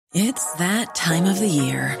It's that time of the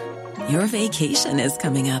year. Your vacation is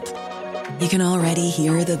coming up. You can already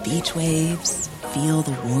hear the beach waves, feel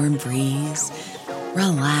the warm breeze,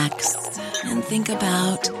 relax, and think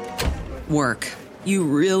about work. You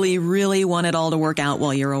really, really want it all to work out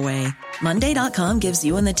while you're away. Monday.com gives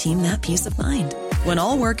you and the team that peace of mind. When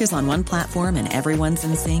all work is on one platform and everyone's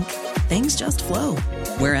in sync, things just flow.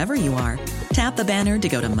 Wherever you are, tap the banner to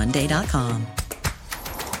go to Monday.com.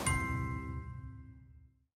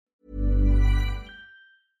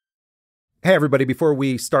 Hey, everybody. Before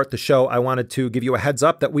we start the show, I wanted to give you a heads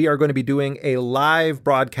up that we are going to be doing a live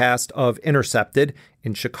broadcast of Intercepted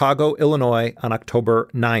in Chicago, Illinois on October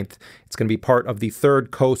 9th. It's going to be part of the Third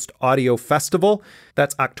Coast Audio Festival.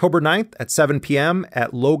 That's October 9th at 7 p.m.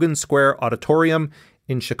 at Logan Square Auditorium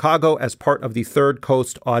in Chicago as part of the Third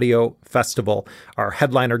Coast Audio Festival. Our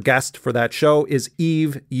headliner guest for that show is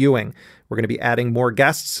Eve Ewing. We're going to be adding more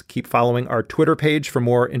guests. Keep following our Twitter page for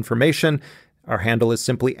more information. Our handle is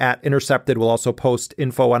simply @Intercepted. We'll also post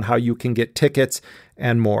info on how you can get tickets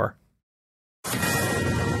and more.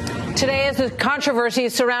 Today, as the controversy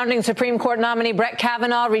surrounding Supreme Court nominee Brett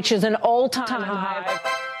Kavanaugh reaches an all-time high,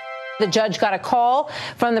 the judge got a call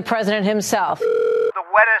from the president himself. The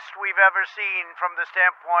wettest we've ever seen from the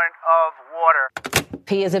standpoint of water.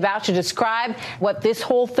 He is about to describe what this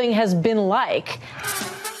whole thing has been like.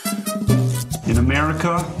 In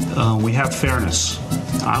America, we have fairness.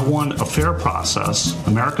 I want a fair process.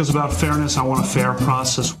 America's about fairness. I want a fair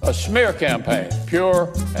process. A smear campaign,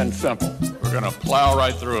 pure and simple. We're going to plow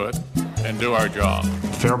right through it and do our job.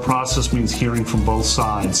 Fair process means hearing from both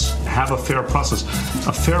sides. Have a fair process.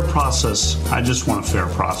 A fair process, I just want a fair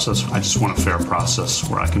process. I just want a fair process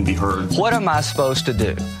where I can be heard. What am I supposed to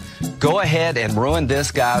do? Go ahead and ruin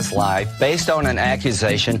this guy's life based on an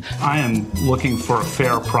accusation? I am looking for a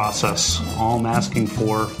fair process. All I'm asking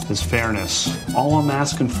for is fairness. All I'm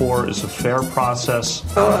asking for is a fair process.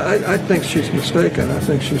 I think she's mistaken. I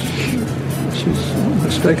think she's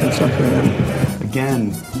mistaken something.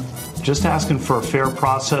 Again, just asking for a fair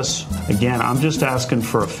process. Again, I'm just asking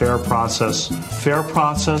for a fair process. Fair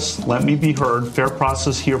process, let me be heard. Fair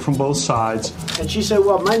process, hear from both sides. And she said,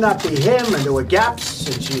 well, it might not be him, and there were gaps,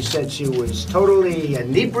 and she said she was totally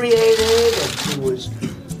inebriated, and she was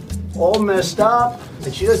all messed up,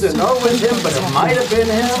 and she doesn't know it was him, but it might have been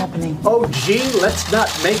him. Oh, gee, let's not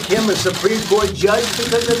make him a Supreme Court judge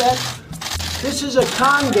because of that. This is a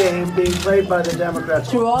con game being played by the Democrats.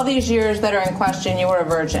 Through all these years that are in question, you were a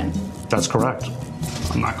virgin. That's correct.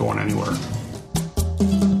 I'm not going anywhere.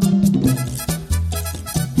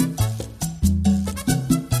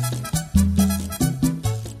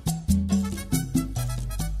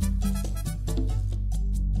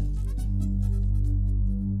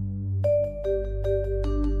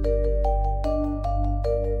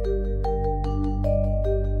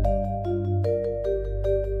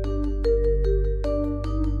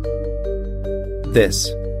 This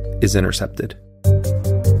is Intercepted.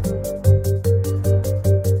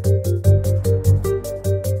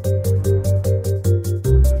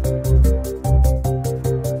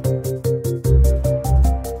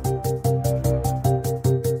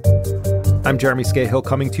 I'm Jeremy Scahill,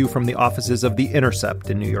 coming to you from the offices of The Intercept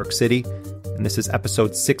in New York City, and this is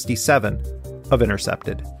episode 67 of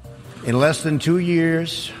Intercepted. In less than 2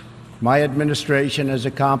 years, my administration has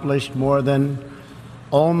accomplished more than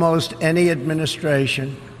almost any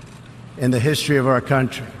administration in the history of our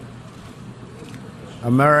country.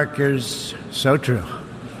 America's so true.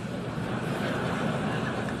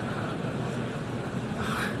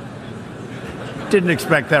 Didn't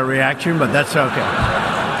expect that reaction, but that's okay.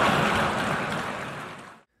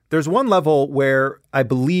 There's one level where I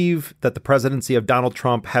believe that the presidency of Donald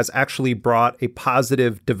Trump has actually brought a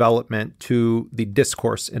positive development to the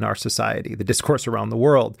discourse in our society, the discourse around the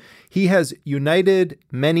world. He has united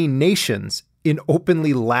many nations in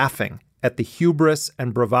openly laughing at the hubris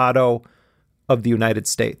and bravado of the United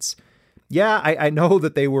States. Yeah, I know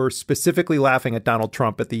that they were specifically laughing at Donald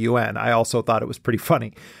Trump at the UN. I also thought it was pretty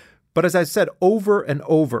funny. But as I said over and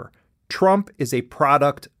over, Trump is a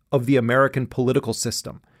product of the American political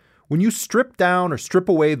system. When you strip down or strip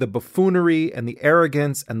away the buffoonery and the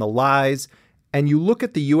arrogance and the lies, and you look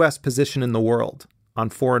at the U.S. position in the world on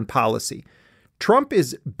foreign policy, Trump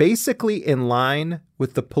is basically in line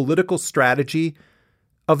with the political strategy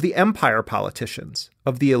of the empire politicians,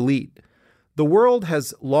 of the elite. The world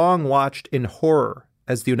has long watched in horror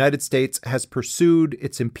as the United States has pursued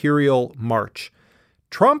its imperial march.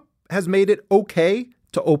 Trump has made it okay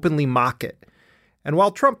to openly mock it. And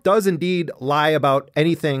while Trump does indeed lie about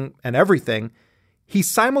anything and everything, he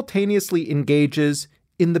simultaneously engages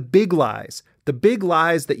in the big lies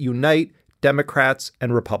that unite Democrats,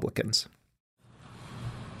 and Republicans.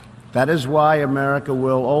 That is why America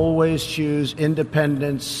will always choose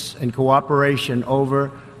independence and cooperation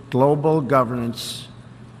over global governance,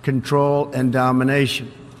 control, and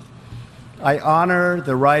domination. I honor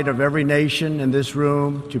the right of every nation in this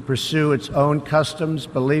room to pursue its own customs,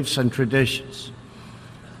 beliefs, and traditions.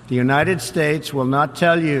 The United States will not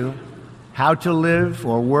tell you how to live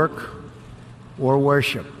or work or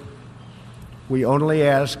worship. We only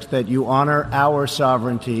ask that you honor our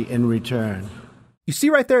sovereignty in return. You see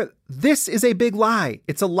right there, this is a big lie.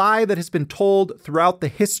 It's a lie that has been told throughout the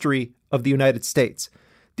history of the United States.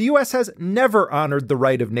 The U.S. has never honored the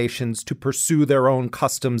right of nations to pursue their own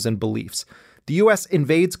customs and beliefs. The U.S.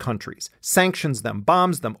 invades countries, sanctions them,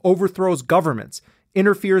 bombs them, overthrows governments,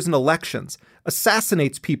 interferes in elections,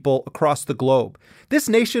 assassinates people across the globe. This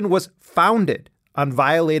nation was founded on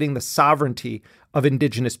violating the sovereignty of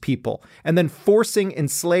indigenous people and then forcing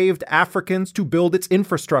enslaved Africans to build its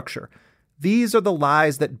infrastructure. These are the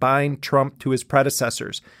lies that bind Trump to his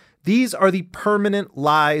predecessors. These are the permanent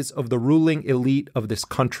lies of the ruling elite of this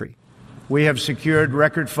country. We have secured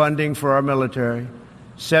record funding for our military,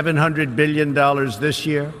 $700 billion this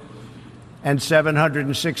year and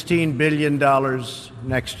 $716 billion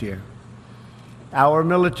next year. Our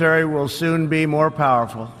military will soon be more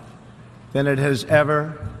powerful than it has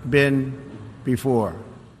ever been before.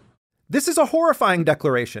 This is a horrifying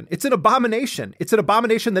declaration. It's an abomination. It's an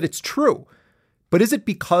abomination that it's true. But is it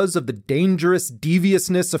because of the dangerous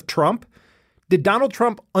deviousness of Trump? Did Donald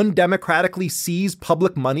Trump undemocratically seize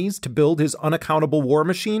public monies to build his unaccountable war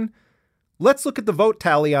machine? Let's look at the vote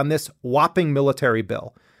tally on this whopping military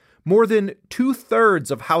bill. More than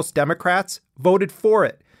 2/3 of House Democrats voted for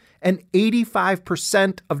it, and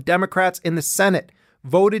 85% of Democrats in the Senate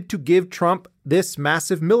voted to give Trump this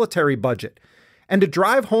massive military budget. And to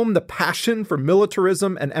drive home the passion for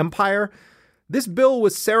militarism and empire, this bill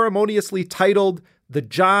was ceremoniously titled the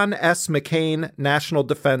John S. McCain National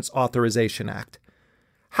Defense Authorization Act.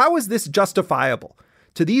 How is this justifiable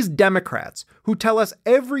to these Democrats who tell us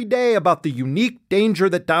every day about the unique danger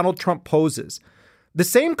that Donald Trump poses? The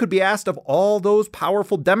same could be asked of all those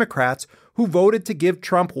powerful Democrats who voted to give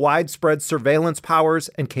Trump widespread surveillance powers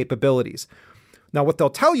and capabilities. Now, what they'll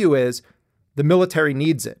tell you is the military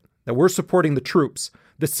needs it, that we're supporting the troops.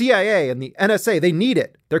 The CIA and the NSA, they need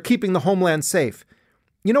it. They're keeping the homeland safe.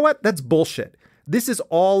 You know what? That's bullshit. This is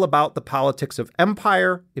all about the politics of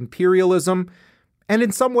empire, imperialism, and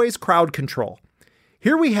in some ways, crowd control.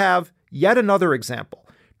 Here we have yet another example.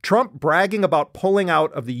 Trump bragging about pulling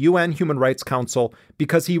out of the UN Human Rights Council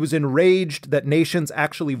because he was enraged that nations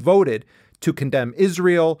actually voted to condemn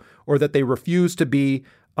Israel or that they refused to be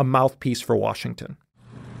a mouthpiece for Washington.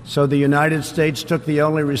 So the United States took the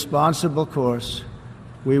only responsible course.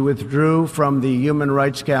 We withdrew from the Human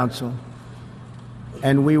Rights Council,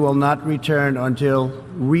 and we will not return until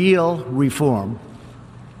real reform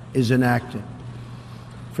is enacted.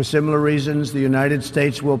 For similar reasons, the United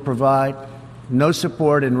States will provide no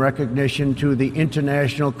support in recognition to the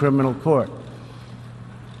International Criminal Court.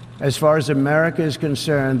 As far as America is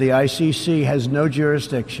concerned, the ICC has no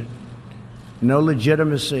jurisdiction, no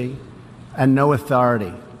legitimacy, and no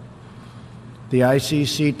authority. The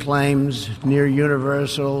ICC claims near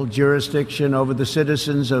universal jurisdiction over the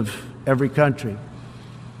citizens of every country,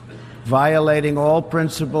 violating all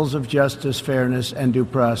principles of justice, fairness, and due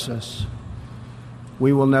process.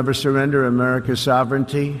 We will never surrender America's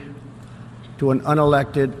sovereignty to an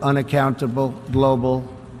unelected, unaccountable global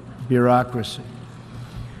bureaucracy.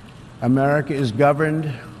 America is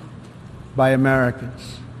governed by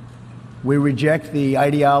Americans. We reject the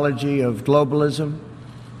ideology of globalism,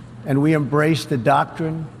 and we embrace the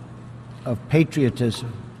doctrine of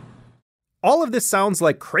patriotism. All of this sounds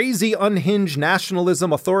like crazy, unhinged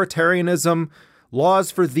nationalism, authoritarianism,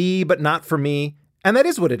 laws for thee but not for me, and that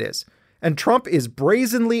is what it is. And Trump is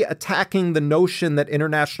brazenly attacking the notion that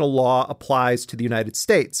international law applies to the United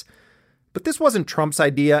States. But this wasn't Trump's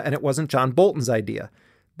idea, and it wasn't John Bolton's idea.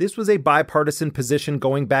 This was a bipartisan position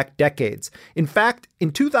going back decades. In fact,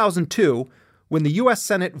 in 2002, when the U.S.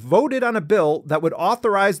 Senate voted on a bill that would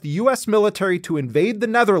authorize the U.S. military to invade the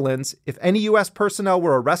Netherlands if any U.S. personnel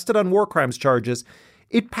were arrested on war crimes charges,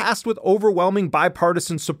 it passed with overwhelming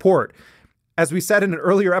bipartisan support. As we said in an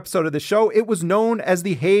earlier episode of the show, it was known as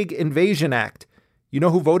the Hague Invasion Act. You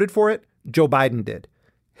know who voted for it? Joe Biden did.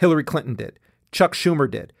 Hillary Clinton did. Chuck Schumer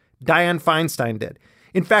did. Dianne Feinstein did.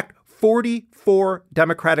 In fact, 44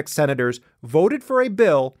 Democratic senators voted for a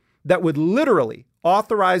bill that would literally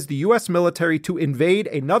authorize the U.S. military to invade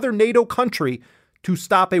another NATO country to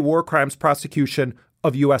stop a war crimes prosecution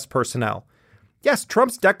of U.S. personnel. Yes,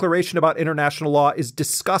 Trump's declaration about international law is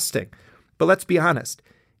disgusting, But let's be honest.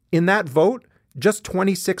 In that vote, just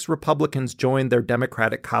 26 Republicans joined their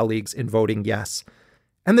Democratic colleagues in voting yes.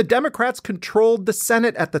 And the Democrats controlled the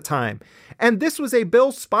Senate at the time. And this was a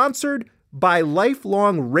bill sponsored by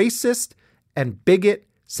lifelong racist and bigot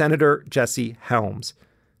Senator Jesse Helms.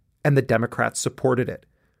 And the Democrats supported it.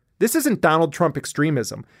 This isn't Donald Trump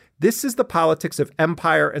extremism. This is the politics of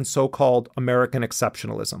empire and so-called American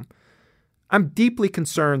exceptionalism. I'm deeply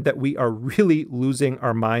concerned that we are really losing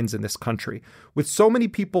our minds in this country, with so many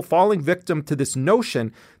people falling victim to this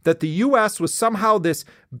notion that the U.S. was somehow this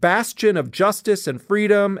bastion of justice and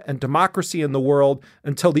freedom and democracy in the world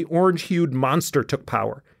until the orange-hued monster took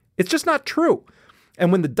power. It's just not true.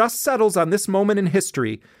 And when the dust settles on this moment in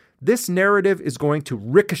history, this narrative is going to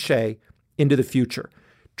ricochet into the future.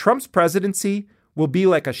 Trump's presidency will be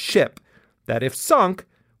like a ship that, if sunk,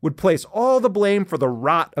 would place all the blame for the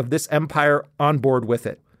rot of this empire on board with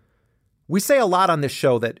it. We say a lot on this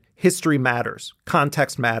show that history matters,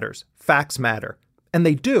 context matters, facts matter, and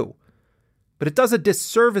they do. But it does a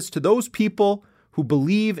disservice to those people who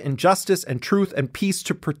believe in justice and truth and peace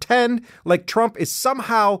to pretend like Trump is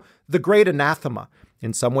somehow the great anathema.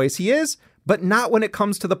 In some ways he is, but not when it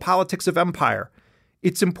comes to the politics of empire.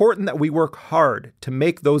 It's important that we work hard to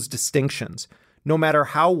make those distinctions, no matter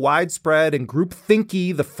how widespread and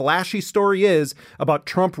groupthinky the flashy story is about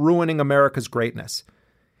Trump ruining America's greatness.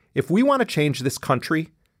 If we want to change this country,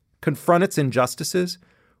 confront its injustices,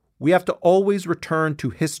 we have to always return to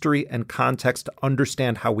history and context to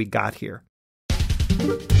understand how we got here.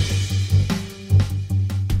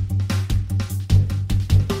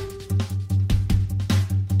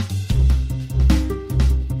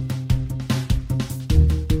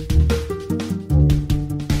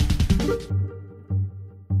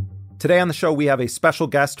 Today on the show, we have a special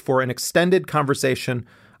guest for an extended conversation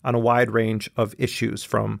on a wide range of issues,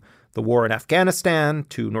 from the war in Afghanistan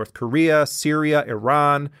to North Korea, Syria,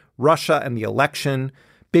 Iran, Russia and the election,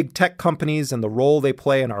 big tech companies and the role they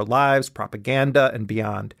play in our lives, propaganda, and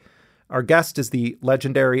beyond. Our guest is the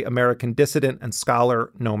legendary American dissident and scholar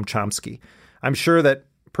Noam Chomsky. I'm sure that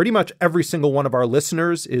pretty much every single one of our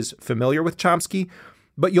listeners is familiar with Chomsky,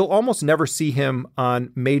 but you'll almost never see him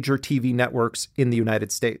on major TV networks in the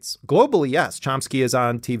United States. Globally, yes, Chomsky is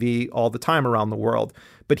on TV all the time around the world.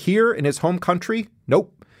 But here in his home country,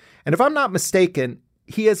 nope. And if I'm not mistaken,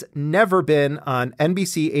 he has never been on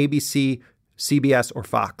NBC, ABC, CBS, or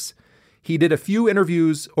Fox. He did a few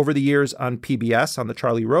interviews over the years on PBS, on The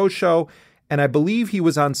Charlie Rose Show, and I believe he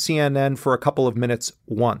was on CNN for a couple of minutes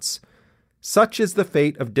once. Such is the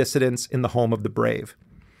fate of dissidents in the home of the brave.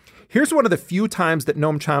 Here's one of the few times that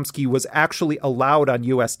Noam Chomsky was actually allowed on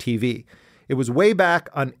U.S. TV. It was way back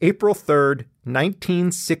on April 3rd,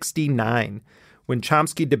 1969, when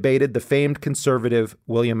Chomsky debated the famed conservative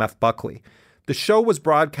William F. Buckley. The show was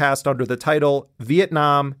broadcast under the title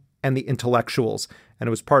Vietnam and the Intellectuals, and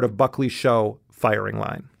it was part of Buckley's show Firing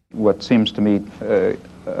Line. What seems to me a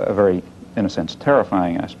very, in a sense,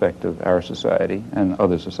 terrifying aspect of our society and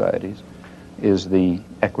other societies is the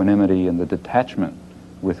equanimity and the detachment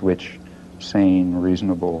with which sane,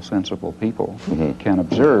 reasonable, sensible people can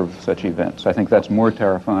observe such events. I think that's more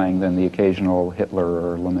terrifying than the occasional Hitler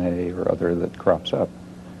or LeMay or other that crops up.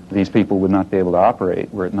 These people would not be able to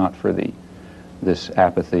operate were it not for this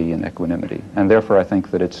apathy and equanimity. And therefore I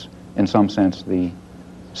think that it's, in some sense, the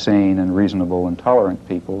sane and reasonable and tolerant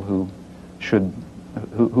people who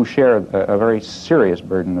share a very serious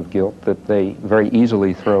burden of guilt that they very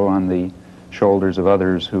easily throw on the shoulders of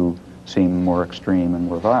others who seem more extreme and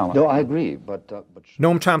more violent. No, I agree. But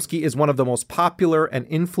Noam Chomsky is one of the most popular and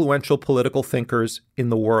influential political thinkers in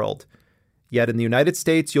the world. Yet in the United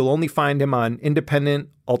States, you'll only find him on independent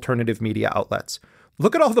alternative media outlets.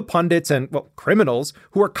 Look at all the pundits and, criminals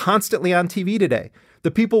who are constantly on TV today.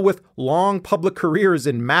 The people with long public careers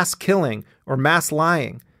in mass killing or mass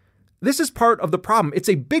lying. This is part of the problem. It's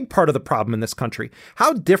a big part of the problem in this country.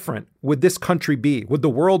 How different would this country be? Would the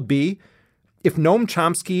world be if Noam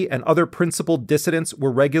Chomsky and other principled dissidents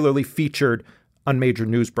were regularly featured on major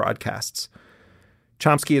news broadcasts?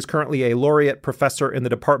 Chomsky is currently a laureate professor in the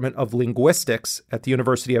Department of Linguistics at the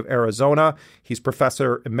University of Arizona. He's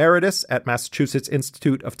professor emeritus at Massachusetts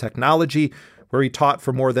Institute of Technology, where he taught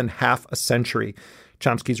for more than half a century.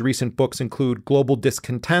 Chomsky's recent books include Global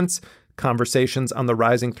Discontents, Conversations on the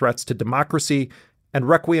Rising Threats to Democracy, and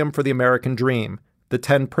Requiem for the American Dream, The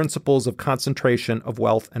 10 Principles of Concentration of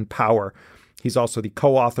Wealth and Power. He's also the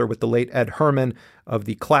co-author with the late Ed Herman of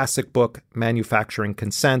the classic book, Manufacturing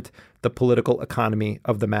Consent, The Political Economy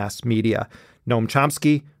of the Mass Media. Noam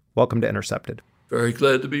Chomsky, welcome to Intercepted. Very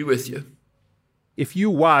glad to be with you. If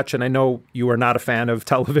you watch, and I know you are not a fan of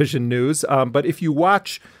television news, but if you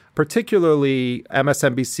watch particularly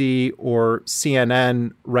MSNBC or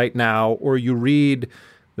CNN right now, or you read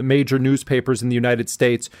the major newspapers in the United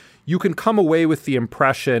States, you can come away with the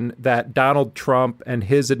impression that Donald Trump and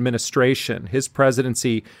his administration, his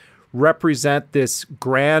presidency, represent this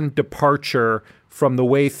grand departure from the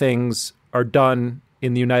way things are done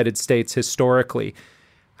in the United States historically.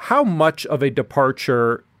 How much of a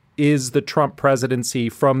departure is the Trump presidency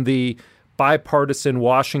from the bipartisan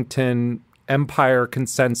Washington empire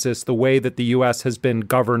consensus, the way that the U.S. has been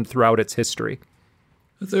governed throughout its history?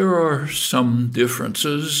 There are some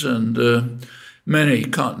differences and many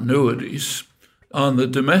continuities. On the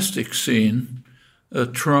domestic scene,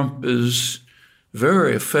 Trump is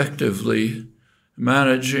very effectively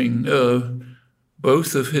managing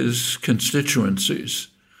both of his constituencies.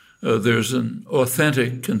 There's an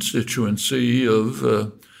authentic constituency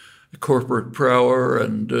of corporate power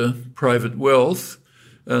and private wealth,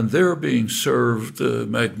 and they're being served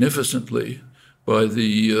magnificently by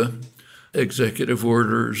the executive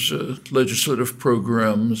orders, legislative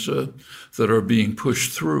programs that are being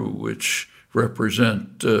pushed through, which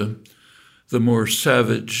represent the more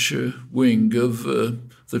savage wing of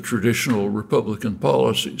the traditional Republican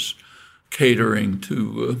policies, catering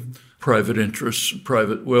to private interests and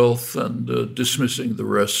private wealth and dismissing the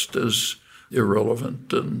rest as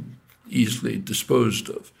irrelevant and easily disposed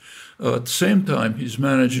of. At the same time, he's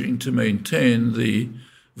managing to maintain the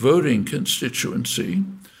voting constituency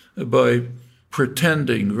by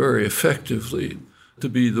pretending very effectively to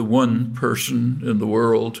be the one person in the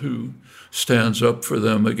world who stands up for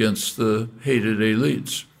them against the hated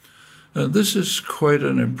elites. And this is quite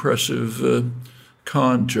an impressive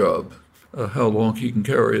con job. How long he can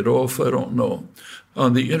carry it off, I don't know.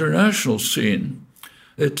 On the international scene,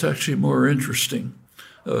 it's actually more interesting.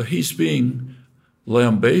 He's being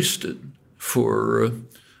lambasted for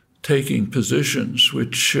taking positions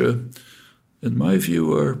which, in my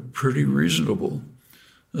view, are pretty reasonable.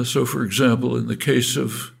 So, for example, in the case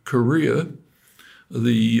of Korea,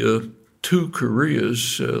 the two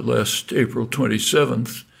Koreas last April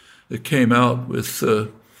 27th came out with a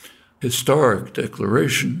historic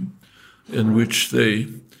declaration in which they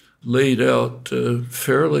laid out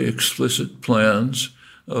fairly explicit plans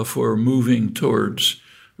for moving towards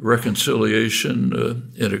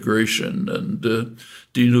reconciliation, integration, and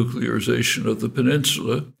denuclearization of the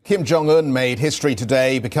peninsula. Kim Jong-un made history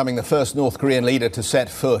today, becoming the first North Korean leader to set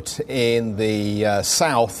foot in the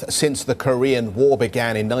South since the Korean War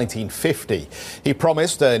began in 1950. He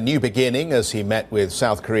promised a new beginning as he met with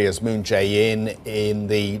South Korea's Moon Jae-in in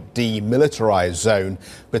the demilitarized zone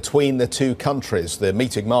between the two countries. The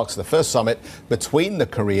meeting marks the first summit between the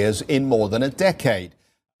Koreas in more than a decade.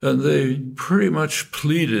 And they pretty much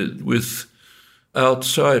pleaded with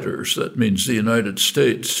outsiders, that means the United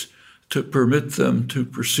States, to permit them to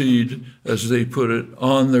proceed, as they put it,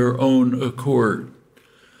 on their own accord.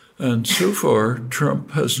 And so far,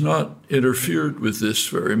 Trump has not interfered with this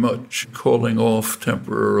very much, calling off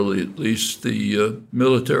temporarily at least the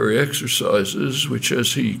military exercises, which,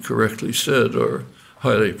 as he correctly said, are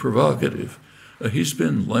highly provocative. He's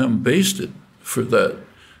been lambasted for that.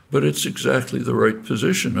 But it's exactly the right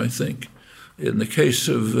position, I think. In the case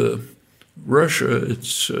of Russia,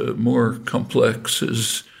 it's more complex.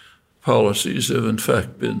 His policies have, in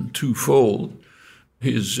fact, been twofold.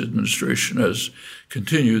 His administration has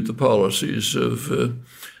continued the policies of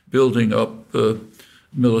building up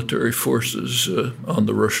military forces on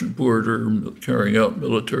the Russian border, carrying out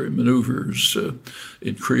military maneuvers,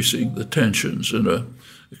 increasing the tensions in an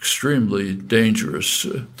extremely dangerous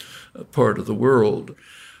part of the world.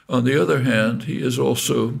 On the other hand, he has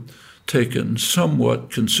also taken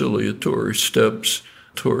somewhat conciliatory steps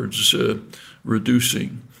towards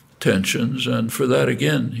reducing tensions, and for that,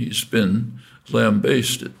 again, he's been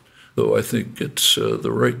lambasted, though I think it's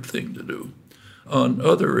the right thing to do. On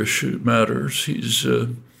other matters, he's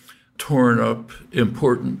torn up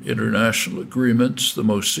important international agreements. The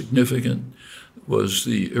most significant was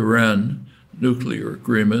the Iran nuclear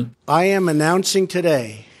agreement. I am announcing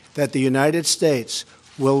today that the United States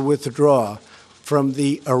will withdraw from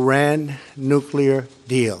the Iran nuclear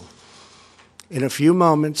deal. In a few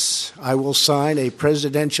moments, I will sign a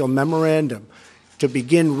presidential memorandum to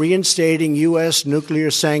begin reinstating U.S.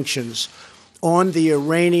 nuclear sanctions on the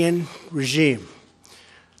Iranian regime.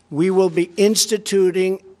 We will be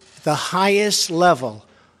instituting the highest level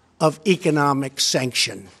of economic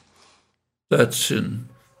sanction. That's in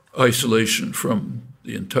isolation from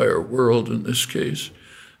the entire world in this case.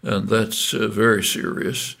 And that's very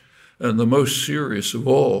serious. And the most serious of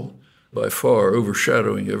all, by far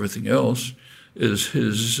overshadowing everything else, is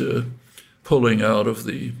his pulling out of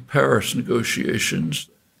the Paris negotiations.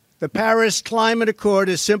 The Paris Climate Accord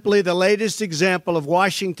is simply the latest example of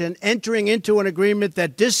Washington entering into an agreement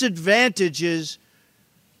that disadvantages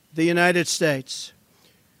the United States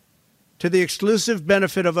to the exclusive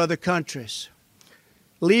benefit of other countries,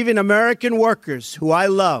 leaving American workers, who I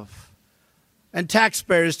love, and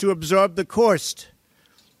taxpayers to absorb the cost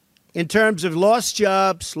in terms of lost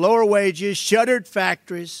jobs, lower wages, shuttered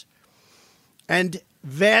factories, and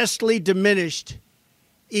vastly diminished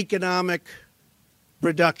economic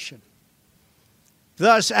production.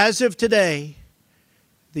 Thus, as of today,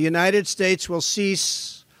 the United States will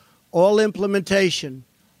cease all implementation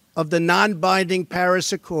of the non-binding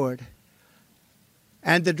Paris Accord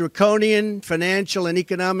and the draconian financial and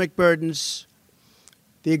economic burdens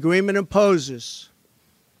the agreement imposes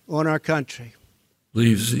on our country.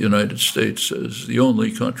 Leaves the United States as the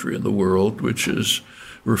only country in the world which is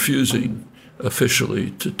refusing officially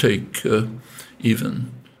to take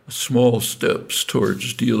even small steps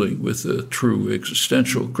towards dealing with a true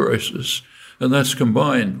existential crisis. And that's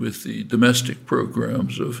combined with the domestic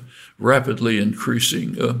programs of rapidly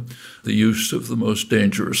increasing the use of the most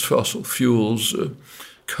dangerous fossil fuels,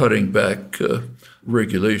 cutting back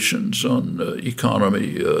regulations on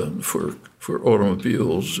economy for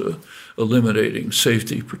automobiles, eliminating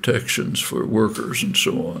safety protections for workers, and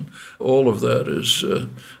so on. All of that is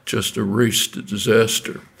just a race to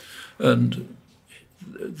disaster. And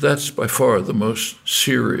that's by far the most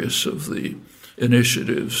serious of the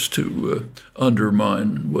initiatives to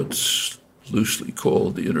undermine what's loosely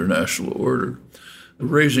called the international order.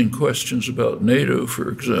 Raising questions about NATO, for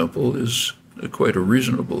example, is quite a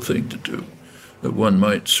reasonable thing to do. That one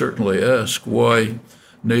might certainly ask why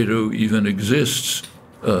NATO even exists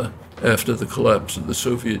after the collapse of the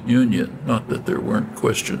Soviet Union. Not that there weren't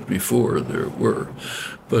questions before, there were.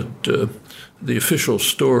 But the official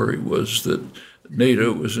story was that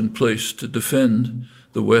NATO was in place to defend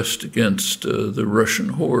the West against the Russian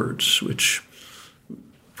hordes, which,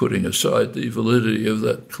 putting aside the validity of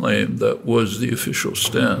that claim, that was the official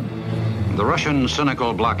stand. The Russian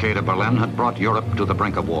cynical blockade of Berlin had brought Europe to the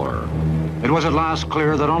brink of war. It was at last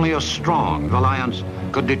clear that only a strong alliance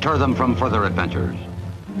could deter them from further adventures.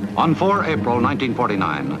 On 4 April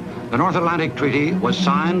 1949, the North Atlantic Treaty was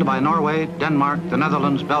signed by Norway, Denmark, the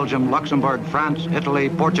Netherlands, Belgium, Luxembourg, France, Italy,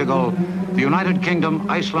 Portugal, the United Kingdom,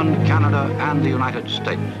 Iceland, Canada, and the United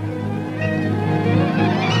States.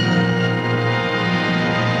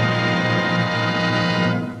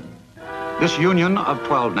 This union of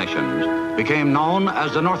 12 nations became known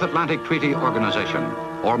as the North Atlantic Treaty Organization,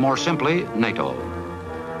 or more simply, NATO.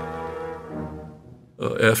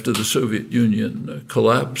 After the Soviet Union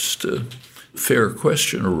collapsed, a fair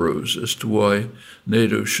question arose as to why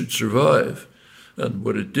NATO should survive. And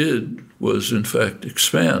what it did was, in fact,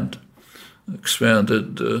 expanded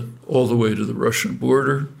all the way to the Russian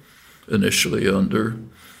border, initially under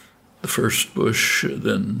the first Bush,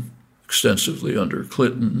 then extensively under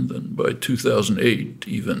Clinton, then by 2008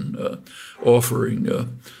 even offering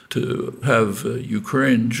to have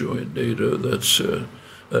Ukraine join NATO. That's an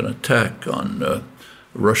attack on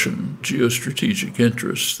Russian geostrategic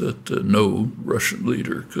interests that no Russian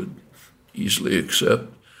leader could easily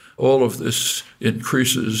accept. All of this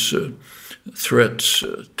increases threats,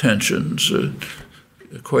 tensions,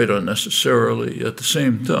 quite unnecessarily. At the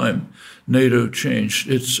same time, NATO changed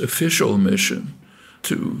its official mission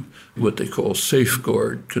to what they call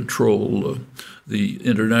safeguard, control the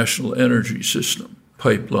international energy system,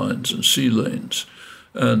 pipelines and sea lanes,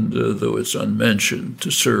 and though it's unmentioned,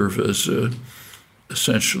 to serve as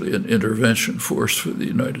essentially an intervention force for the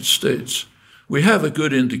United States. We have a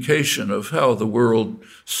good indication of how the world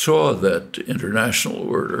saw that international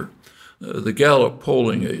order. The Gallup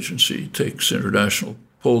polling agency takes international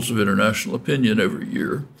polls of international opinion every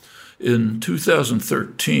year. In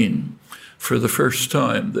 2013, for the first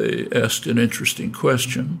time, they asked an interesting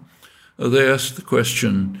question. They asked the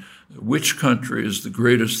question, which country is the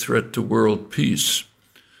greatest threat to world peace?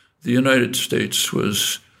 The United States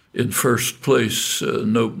was in first place.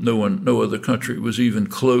 No other country was even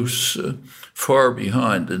close. Far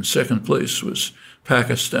behind. In second place was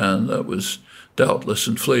Pakistan. That was doubtless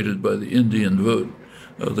inflated by the Indian vote.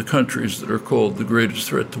 The countries that are called the greatest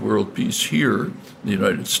threat to world peace here in the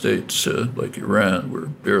United States, like Iran, were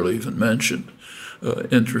barely even mentioned.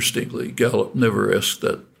 Interestingly, Gallup never asked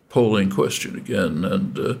that polling question again,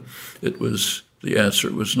 and the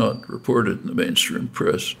answer was not reported in the mainstream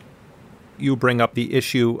press. You bring up the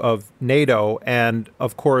issue of NATO, and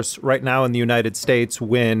of course, right now in the United States,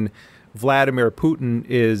 when Vladimir Putin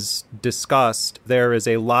is discussed, there is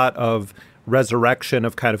a lot of resurrection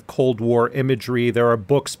of kind of Cold War imagery. There are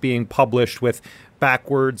books being published with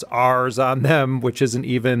backwards R's on them, which isn't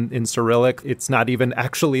even in Cyrillic. It's not even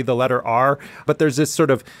actually the letter R. But there's this sort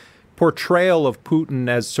of portrayal of Putin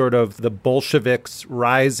as sort of the Bolsheviks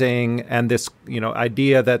rising, and this,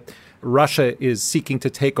 idea that Russia is seeking to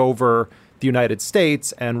take over the United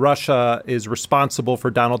States, and Russia is responsible for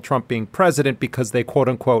Donald Trump being president because they, quote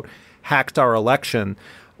unquote, hacked our election.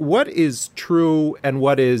 What is true and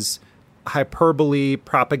what is hyperbole,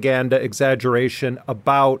 propaganda, exaggeration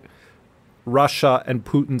about Russia and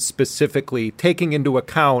Putin specifically, taking into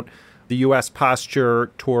account the U.S.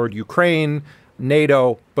 posture toward Ukraine,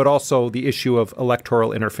 NATO, but also the issue of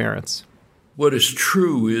electoral interference? What is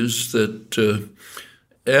true is that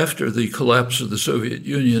after the collapse of the Soviet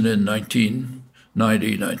Union in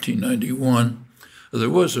 1990, 1991, there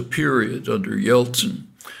was a period under Yeltsin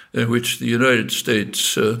in which the United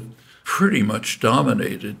States pretty much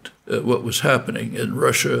dominated what was happening in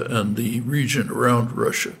Russia and the region around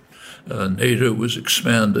Russia. NATO was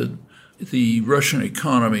expanded. The Russian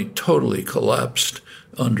economy totally collapsed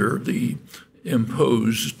under the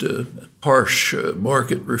imposed harsh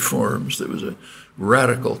market reforms. There was a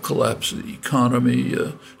radical collapse of the economy,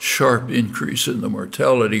 a sharp increase in the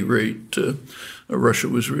mortality rate. Russia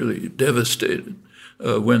was really devastated.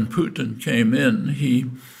 When Putin came in,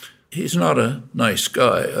 he's not a nice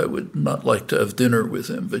guy. I would not like to have dinner with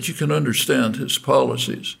him, but you can understand his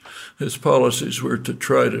policies. His policies were to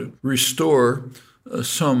try to restore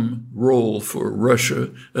some role for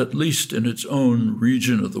Russia, at least in its own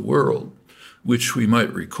region of the world, which we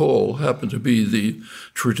might recall happened to be the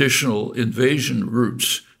traditional invasion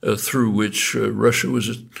routes through which Russia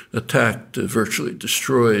was attacked, virtually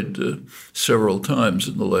destroyed several times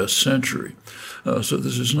in the last century. So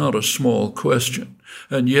this is not a small question.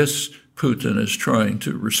 And yes, Putin is trying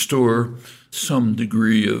to restore some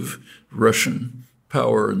degree of Russian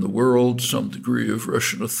power in the world, some degree of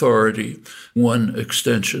Russian authority. One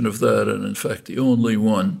extension of that, and in fact the only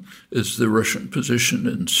one, is the Russian position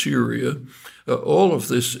in Syria. All of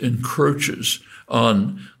this encroaches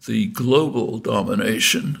on the global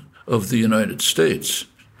domination of the United States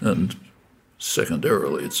and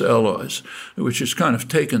secondarily its allies, which is kind of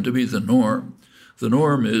taken to be the norm. The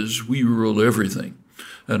norm is we rule everything.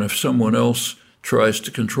 And if someone else tries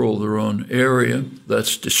to control their own area,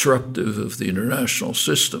 that's disruptive of the international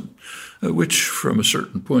system, which from a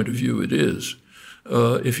certain point of view it is.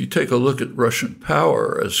 If you take a look at Russian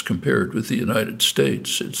power as compared with the United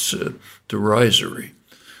States, it's derisory.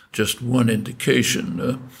 Just one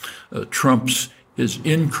indication, his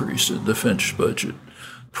increase in defense budget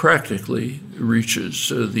practically reaches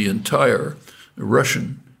the entire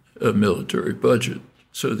Russian military budget.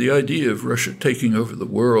 So the idea of Russia taking over the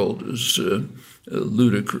world is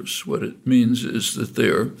ludicrous. What it means is that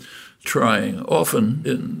they're trying, often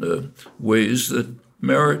in ways that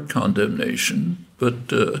merit condemnation,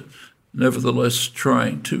 but nevertheless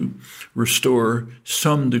trying to restore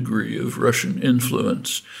some degree of Russian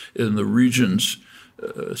influence in the regions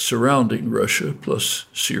surrounding Russia, plus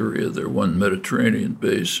Syria, their one Mediterranean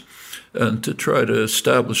base, and to try to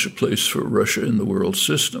establish a place for Russia in the world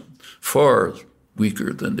system, far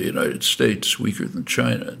weaker than the United States, weaker than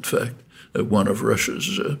China, in fact. One of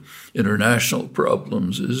Russia's international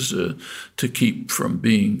problems is to keep from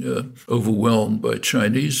being overwhelmed by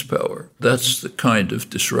Chinese power. That's the kind of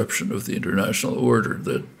disruption of the international order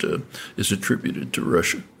that is attributed to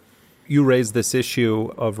Russia. You raised this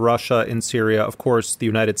issue of Russia in Syria. Of course, the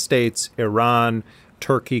United States, Iran,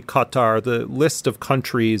 Turkey, Qatar, the list of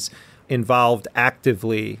countries involved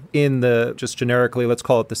actively in the, just generically, let's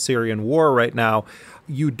call it the Syrian war right now.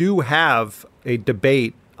 You do have a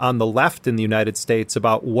debate on the left in the United States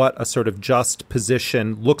about what a sort of just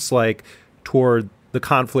position looks like toward the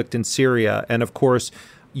conflict in Syria. And of course,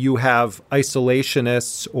 you have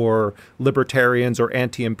isolationists or libertarians or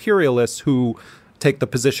anti-imperialists who take the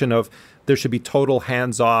position of there should be total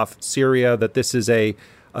hands-off Syria, that this is a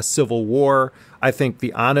civil war. I think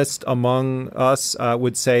the honest among us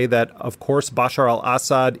would say that, of course, Bashar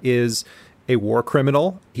al-Assad is a war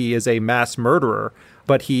criminal. He is a mass murderer,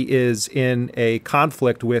 but he is in a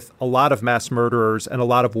conflict with a lot of mass murderers and a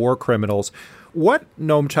lot of war criminals. What,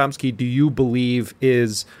 Noam Chomsky, do you believe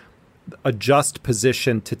is a just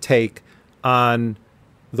position to take on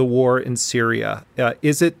the war in Syria?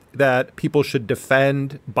 Is it that people should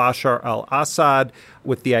defend Bashar al-Assad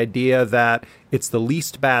with the idea that it's the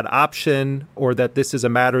least bad option, or that this is a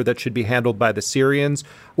matter that should be handled by the Syrians?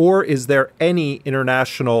 Or is there any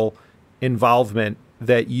international involvement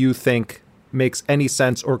that you think makes any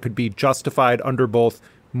sense or could be justified under both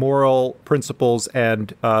moral principles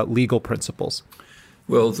and legal principles?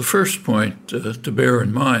 Well, the first point to bear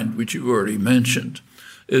in mind, which you already mentioned,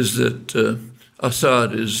 is that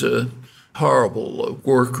Assad is a horrible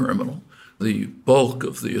war criminal. The bulk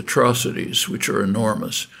of the atrocities, which are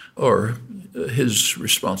enormous, are his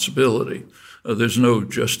responsibility. There's no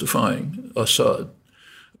justifying Assad.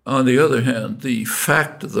 On the other hand, the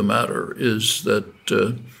fact of the matter is that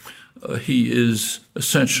he is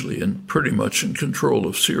essentially and pretty much in control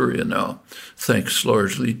of Syria now, thanks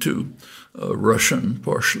largely to Russian,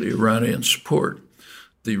 partially Iranian support.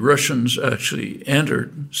 The Russians actually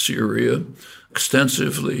entered Syria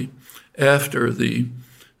extensively after the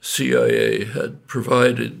CIA had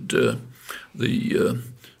provided the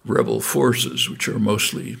rebel forces, which are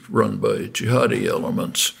mostly run by jihadi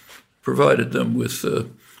elements, provided them with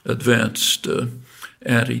advanced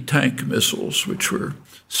anti-tank missiles, which were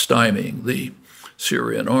stymieing the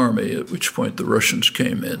Syrian army, at which point the Russians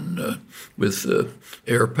came in with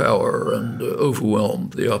air power and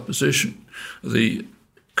overwhelmed the opposition. The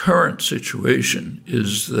current situation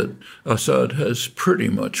is that Assad has pretty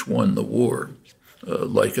much won the war,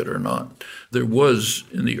 like it or not. There was,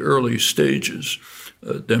 in the early stages,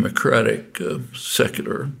 democratic,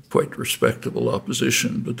 secular, quite respectable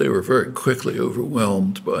opposition, but they were very quickly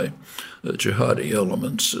overwhelmed by jihadi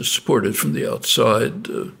elements supported from the outside,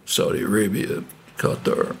 Saudi Arabia,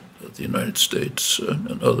 Qatar, the United States,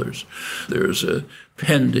 and others. There's a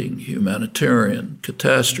pending humanitarian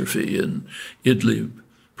catastrophe in Idlib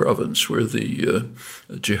province where the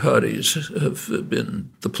jihadis have been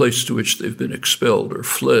the place to which they've been expelled or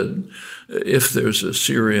fled. If there's a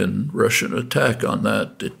Syrian-Russian attack on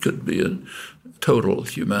that, it could be a total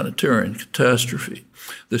humanitarian catastrophe.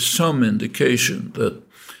 There's some indication that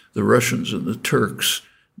the Russians and the Turks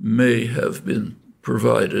may have been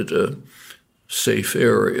provided a safe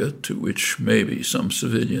area to which maybe some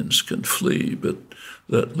civilians can flee, but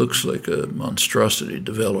that looks like a monstrosity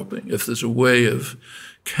developing. If there's a way of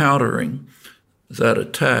countering that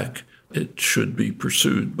attack, it should be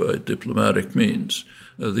pursued by diplomatic means.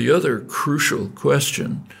 The other crucial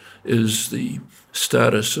question is the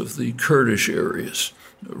status of the Kurdish areas,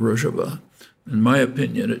 Rojava. In my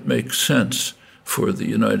opinion, it makes sense for the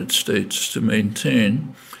United States to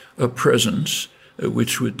maintain a presence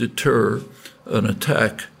which would deter an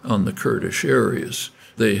attack on the Kurdish areas.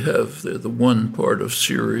 They're the one part of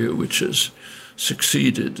Syria which has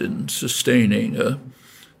succeeded in sustaining a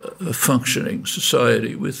functioning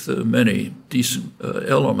society with many decent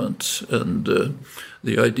elements, and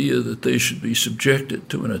the idea that they should be subjected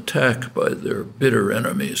to an attack by their bitter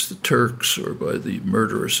enemies, the Turks, or by the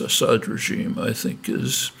murderous Assad regime, I think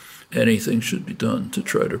anything should be done to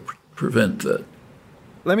try to prevent that.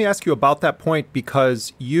 Let me ask you about that point,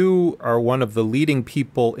 because you are one of the leading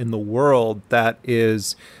people in the world that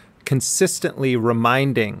is consistently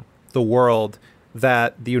reminding the world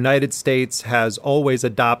that the United States has always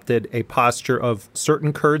adopted a posture of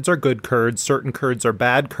certain Kurds are good Kurds, certain Kurds are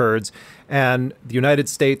bad Kurds, and the United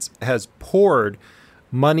States has poured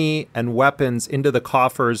money and weapons into the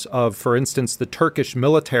coffers of, for instance, the Turkish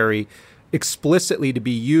military explicitly to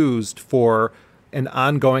be used for an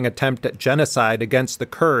ongoing attempt at genocide against the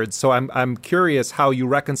Kurds. So I'm curious how you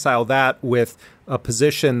reconcile that with a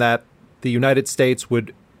position that the United States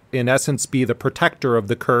would, in essence, be the protector of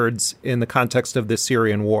the Kurds in the context of the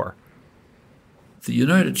Syrian war. The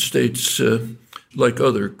United States, like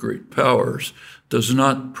other great powers, does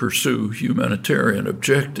not pursue humanitarian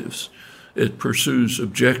objectives. It pursues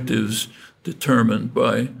objectives determined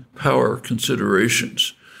by power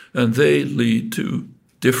considerations, and they lead to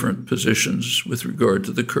different positions with regard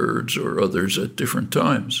to the Kurds or others at different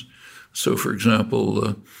times. So, for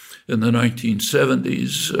example, in the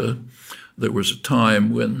 1970s, there was a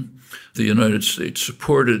time when the United States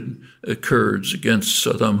supported Kurds against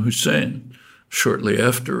Saddam Hussein. Shortly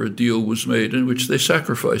after, a deal was made in which they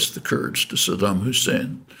sacrificed the Kurds to Saddam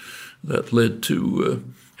Hussein. That led to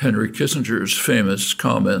Henry Kissinger's famous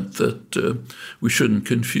comment that we shouldn't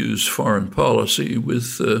confuse foreign policy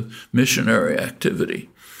with missionary activity.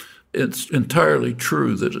 It's entirely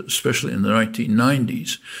true that, especially in the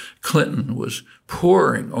 1990s, Clinton was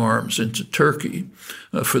pouring arms into Turkey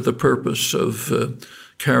for the purpose of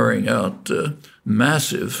carrying out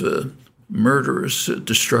massive, murderous,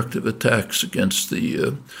 destructive attacks against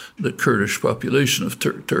the Kurdish population of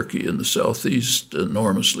Turkey in the southeast,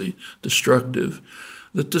 enormously destructive.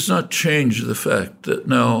 That does not change the fact that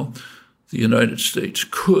now the United States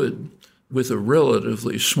could, with a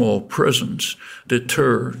relatively small presence,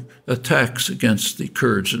 deter attacks against the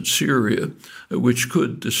Kurds in Syria, which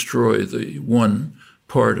could destroy the one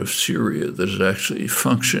part of Syria that is actually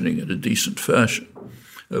functioning in a decent fashion.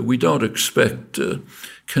 We don't expect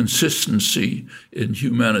consistency in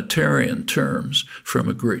humanitarian terms from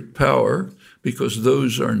a great power, because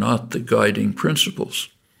those are not the guiding principles.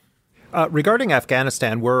 Regarding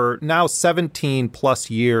Afghanistan, we're now 17 plus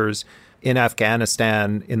years in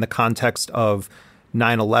Afghanistan in the context of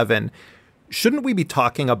 9/11. Shouldn't we be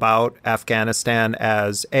talking about Afghanistan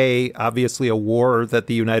as obviously a war that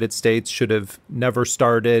the United States should have never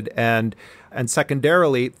started, and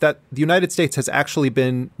secondarily, that the United States has actually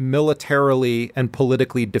been militarily and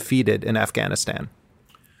politically defeated in Afghanistan?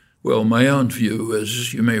 Well, my own view,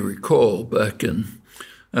 as you may recall,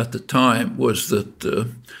 at the time, was that the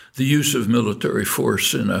use of military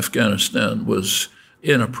force in Afghanistan was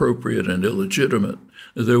inappropriate and illegitimate.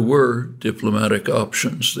 There were diplomatic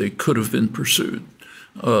options. They could have been pursued,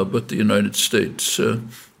 but the United States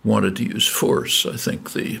wanted to use force. I think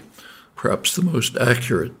perhaps the most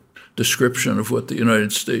accurate description of what the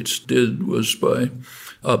United States did was by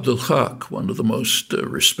Abdul Haq, one of the most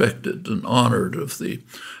respected and honored of the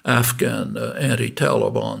Afghan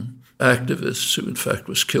anti-Taliban activists, who in fact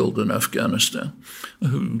was killed in Afghanistan,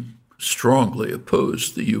 who strongly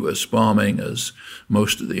opposed the U.S. bombing, as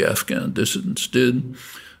most of the Afghan dissidents did,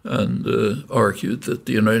 and argued that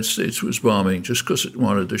the United States was bombing just because it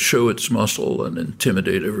wanted to show its muscle and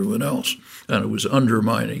intimidate everyone else, and it was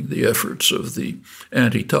undermining the efforts of the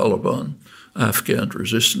anti-Taliban Afghan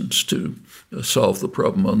resistance to solve the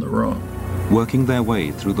problem on their own. Working their way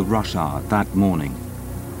through the rush hour that morning,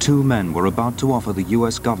 two men were about to offer the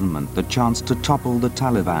U.S. government the chance to topple the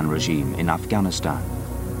Taliban regime in Afghanistan,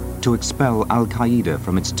 to expel al-Qaeda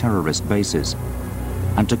from its terrorist bases,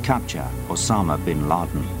 and to capture Osama bin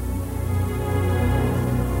Laden.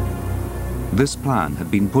 This plan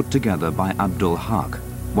had been put together by Abdul Haq,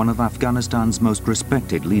 one of Afghanistan's most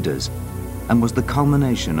respected leaders, and was the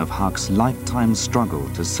culmination of Haq's lifetime struggle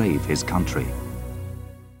to save his country.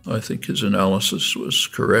 I think his analysis was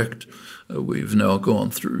correct. We've now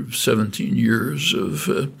gone through 17 years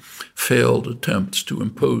of failed attempts to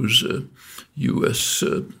impose a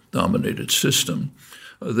U.S.-dominated system.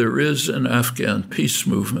 There is an Afghan peace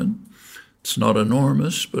movement. It's not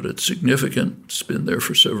enormous, but it's significant. It's been there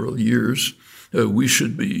for several years. We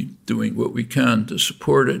should be doing what we can to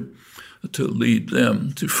support it, to lead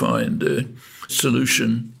them to find a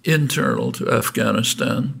solution internal to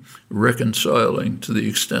Afghanistan, reconciling to the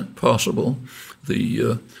extent possible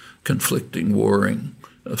the conflicting, warring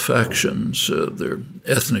factions. They're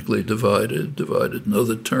ethnically divided in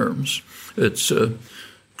other terms. It's an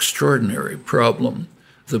extraordinary problem.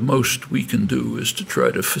 The most we can do is to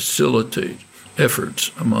try to facilitate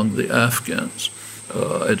efforts among the Afghans.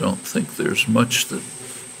 I don't think there's much that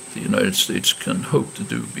the United States can hope to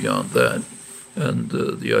do beyond that. And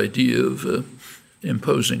the idea of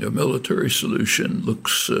imposing a military solution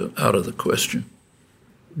looks out of the question.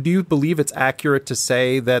 Do you believe it's accurate to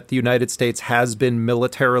say that the United States has been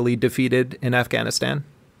militarily defeated in Afghanistan?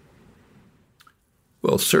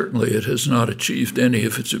 Well, certainly it has not achieved any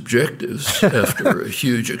of its objectives after a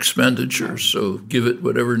huge expenditure, so give it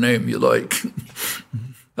whatever name you like.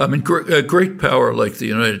 I mean, a great power like the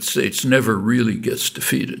United States never really gets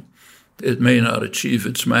defeated. It may not achieve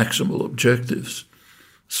its maximal objectives.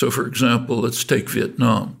 So, for example, let's take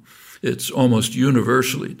Vietnam. It's almost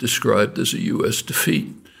universally described as a U.S.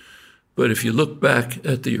 defeat. But if you look back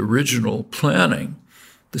at the original planning,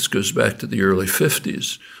 this goes back to the early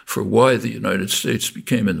 50s, for why the United States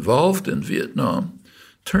became involved in Vietnam,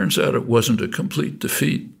 turns out it wasn't a complete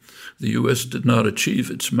defeat. The U.S. did not achieve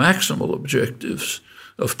its maximal objectives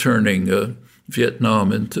of turning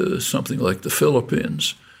Vietnam into something like the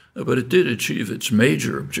Philippines, but it did achieve its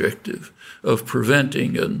major objective of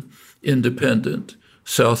preventing an independent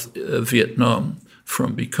South Vietnam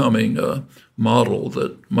from becoming a model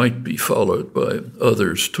that might be followed by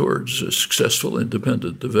others towards a successful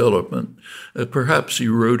independent development, perhaps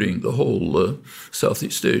eroding the whole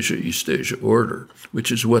Southeast Asia, East Asia order,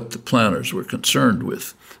 which is what the planners were concerned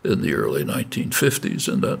with in the early 1950s,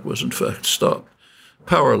 and that was in fact stopped.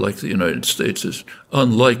 Power like the United States is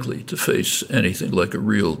unlikely to face anything like a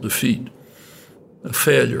real defeat, a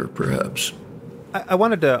failure perhaps. I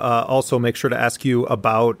wanted to also make sure to ask you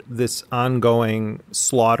about this ongoing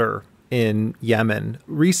slaughter in Yemen.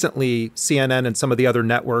 Recently, CNN and some of the other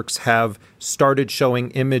networks have started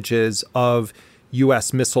showing images of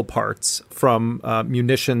U.S. missile parts from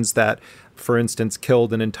munitions that, for instance,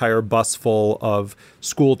 killed an entire bus full of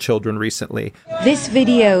school children recently. This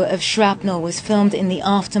video of shrapnel was filmed in the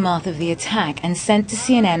aftermath of the attack and sent to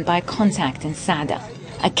CNN by Contact in Sada.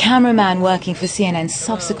 A cameraman working for CNN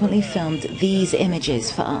subsequently filmed these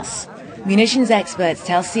images for us. Munitions experts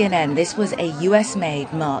tell CNN this was a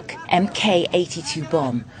US-made Mark Mk-82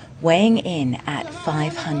 bomb, weighing in at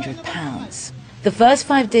 500 pounds. The first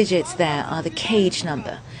 5 digits there are the cage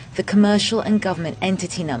number, the commercial and government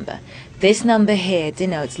entity number. This number here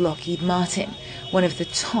denotes Lockheed Martin, one of the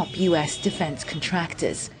top U.S. defense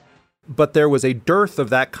contractors. But there was a dearth of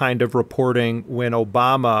that kind of reporting when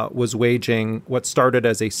Obama was waging what started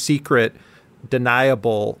as a secret,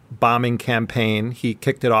 deniable bombing campaign. He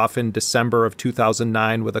kicked it off in December of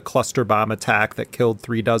 2009 with a cluster bomb attack that killed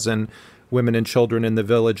 36 women and children in the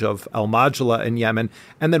village of Al-Majla in Yemen,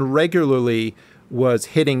 and then regularly was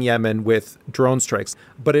hitting Yemen with drone strikes.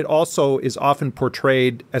 But it also is often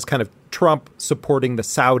portrayed as kind of Trump supporting the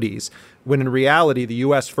Saudis, when in reality, the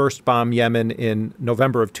U.S. first bombed Yemen in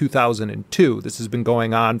November of 2002. This has been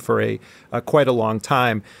going on for quite a long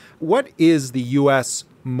time. What is the U.S.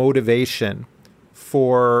 motivation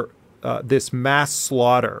for this mass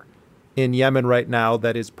slaughter in Yemen right now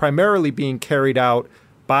that is primarily being carried out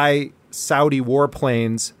by Saudi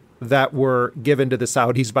warplanes that were given to the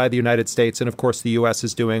Saudis by the United States? And of course, the U.S.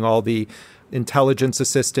 is doing all the intelligence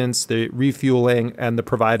assistance, the refueling, and the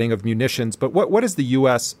providing of munitions. But what is the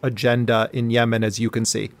U.S. agenda in Yemen, as you can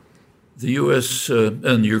see? The U.S.,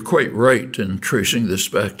 and you're quite right in tracing this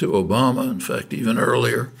back to Obama, in fact, even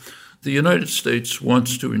earlier, the United States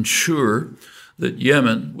wants to ensure that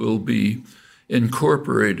Yemen will be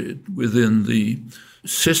incorporated within the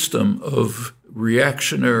system of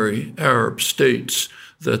reactionary Arab states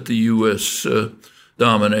that the U.S.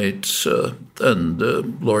 Dominates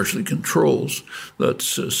and largely controls.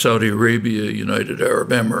 That's Saudi Arabia, United Arab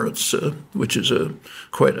Emirates, which is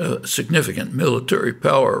quite a significant military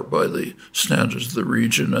power by the standards of the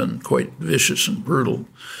region and quite vicious and brutal.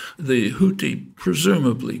 The Houthi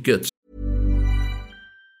presumably gets.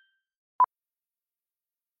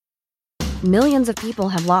 Millions of people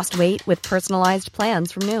have lost weight with personalized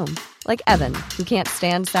plans from Noom, like Evan, who can't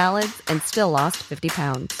stand salads and still lost 50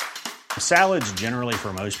 pounds. Salads generally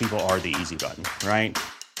for most people are the easy button, right?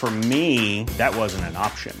 For me, that wasn't an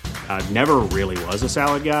option. I never really was a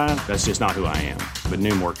salad guy. That's just not who I am. But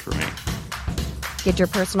Noom worked for me. Get your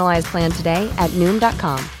personalized plan today at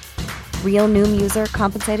Noom.com. Real Noom user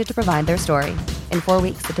compensated to provide their story. In 4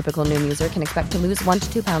 weeks, the typical Noom user can expect to lose 1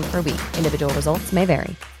 to 2 pounds per week. Individual results may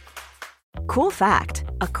vary. Cool fact,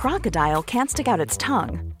 a crocodile can't stick out its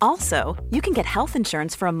tongue. Also, you can get health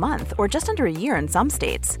insurance for a month or just under a year in some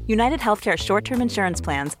states. United Healthcare short-term insurance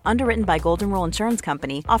plans, underwritten by Golden Rule Insurance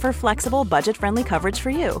Company, offer flexible, budget-friendly coverage for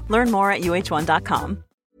you. Learn more at UH1.com.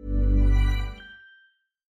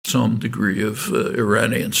 Some degree of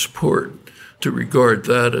Iranian support. To regard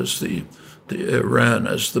that as the Iran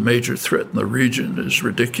as the major threat in the region is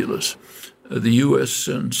ridiculous. The U.S.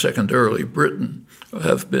 and secondarily Britain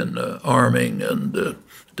have been arming and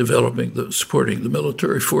supporting the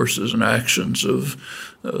military forces and actions of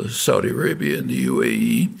Saudi Arabia and the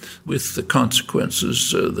UAE, with the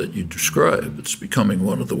consequences that you describe. It's becoming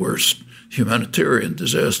one of the worst humanitarian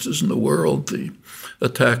disasters in the world. The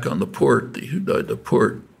attack on the port, the Hudaida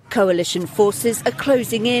port. Coalition forces are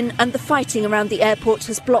closing in, and the fighting around the airport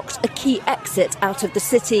has blocked a key exit out of the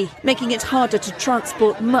city, making it harder to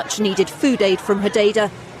transport much-needed food aid from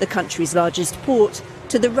Hodeidah, the country's largest port,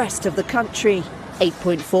 to the rest of the country.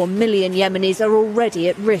 8.4 million Yemenis are already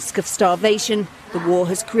at risk of starvation. The war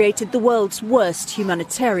has created the world's worst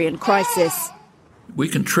humanitarian crisis. We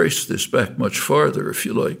can trace this back much farther, if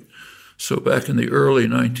you like. So back in the early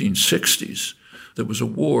 1960s, there was a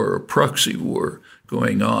war, a proxy war,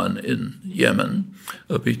 going on in Yemen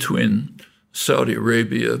between Saudi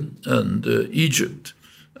Arabia and Egypt.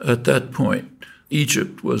 At that point,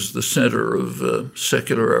 Egypt was the center of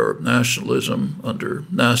secular Arab nationalism under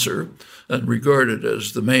Nasser and regarded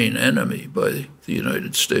as the main enemy by the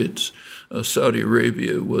United States. Saudi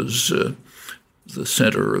Arabia was the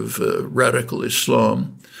center of radical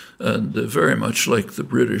Islam. And very much like the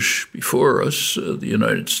British before us, the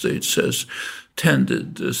United States has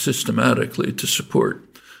tended systematically to support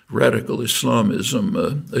radical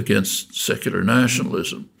Islamism against secular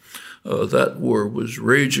nationalism. That war was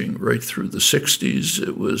raging right through the 60s.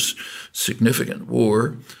 It was a significant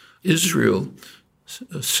war. Israel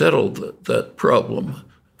settled that problem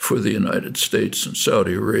for the United States and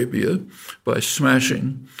Saudi Arabia by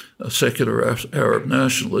smashing secular Arab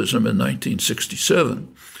nationalism in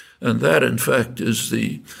 1967. And that, in fact, is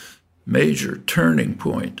the major turning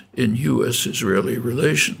point in U.S.-Israeli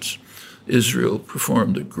relations. Israel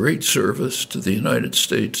performed a great service to the United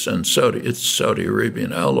States and its Saudi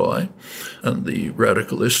Arabian ally, and the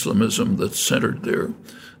radical Islamism that's centered there,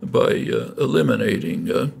 by eliminating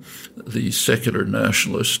the secular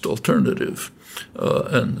nationalist alternative.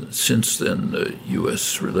 And since then,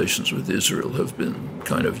 U.S. relations with Israel have been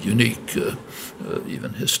kind of unique,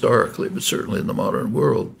 even historically, but certainly in the modern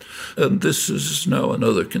world. And this is now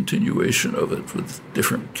another continuation of it with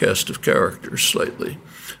different cast of characters slightly.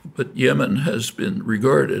 But Yemen has been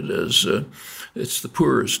regarded as it's the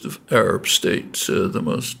poorest of Arab states, the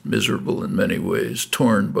most miserable in many ways,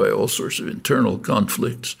 torn by all sorts of internal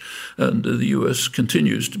conflicts. And the U.S.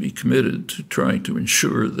 continues to be committed to trying to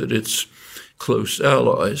ensure that its close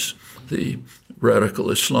allies, the radical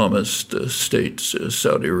Islamist states,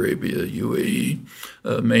 Saudi Arabia, UAE,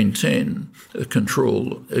 maintain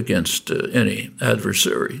control against any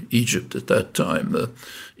adversary. Egypt at that time,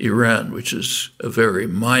 Iran, which is a very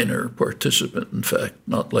minor participant, in fact,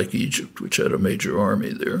 not like Egypt, which had a major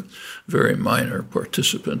army there, very minor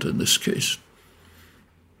participant in this case.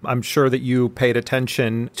 I'm sure that you paid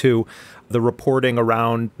attention to the reporting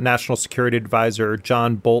around National Security Advisor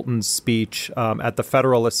John Bolton's speech at the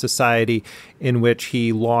Federalist Society, in which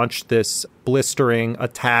he launched this blistering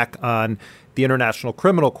attack on the International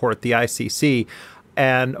Criminal Court, the ICC.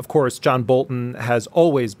 And, of course, John Bolton has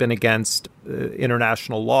always been against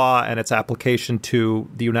international law and its application to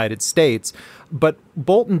the United States. But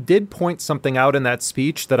Bolton did point something out in that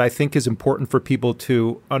speech that I think is important for people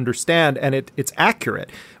to understand, and it's accurate.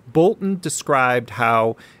 Bolton described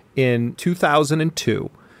how in 2002,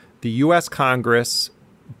 the U.S. Congress,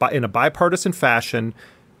 in a bipartisan fashion,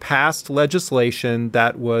 passed legislation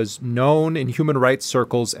that was known in human rights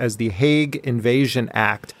circles as the Hague Invasion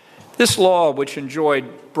Act. This law, which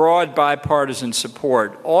enjoyed broad bipartisan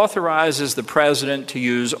support, authorizes the president to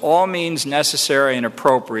use all means necessary and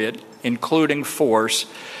appropriate, including force,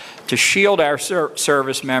 to shield our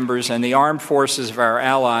service members and the armed forces of our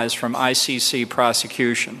allies from ICC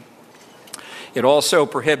prosecution. It also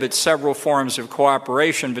prohibits several forms of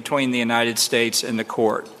cooperation between the United States and the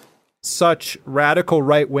court. Such radical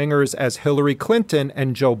right-wingers as Hillary Clinton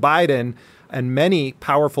and Joe Biden and many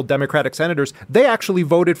powerful Democratic senators, they actually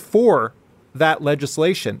voted for that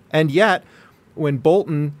legislation. And yet, when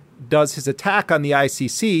Bolton does his attack on the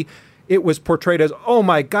ICC, it was portrayed as, oh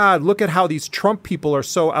my God, look at how these Trump people are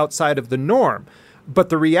so outside of the norm. But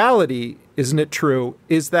the reality, isn't it true,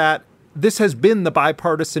 is that this has been the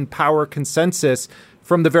bipartisan power consensus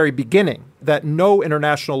from the very beginning, that no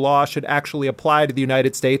international law should actually apply to the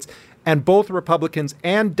United States. And both Republicans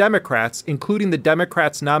and Democrats, including the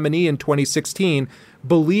Democrats' nominee in 2016,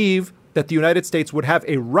 believe that the United States would have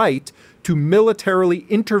a right to militarily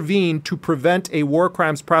intervene to prevent a war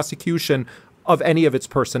crimes prosecution of any of its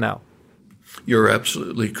personnel. You're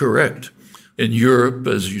absolutely correct. In Europe,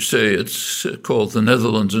 as you say, it's called the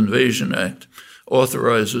Netherlands Invasion Act,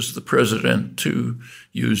 authorizes the president to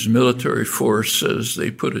use military force, as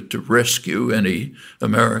they put it, to rescue any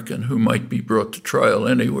American who might be brought to trial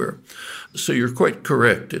anywhere. So you're quite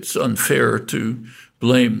correct. It's unfair to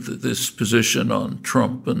blame this position on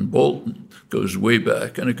Trump and Bolton. It goes way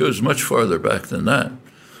back, and it goes much farther back than that.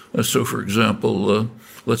 So, for example,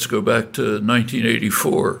 let's go back to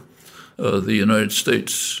 1984. The United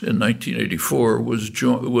States in 1984 was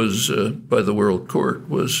by the World Court,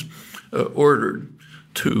 was ordered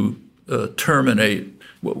to terminate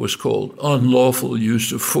what was called unlawful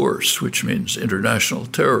use of force, which means international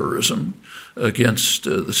terrorism, against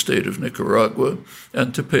the state of Nicaragua,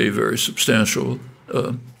 and to pay very substantial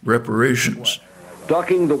reparations.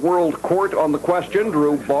 Ducking the World Court on the question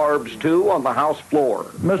drew barbs, too, on the House floor.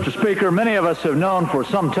 Mr. Speaker, many of us have known for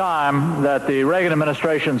some time that the Reagan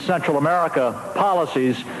administration's Central America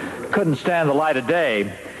policies couldn't stand the light of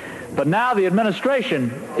day. But now the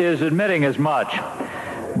administration is admitting as much.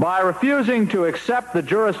 By refusing to accept the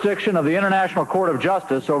jurisdiction of the International Court of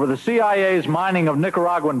Justice over the CIA's mining of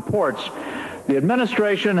Nicaraguan ports, the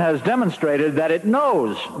administration has demonstrated that it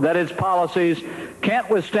knows that its policies can't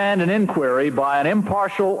withstand an inquiry by an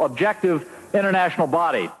impartial, objective international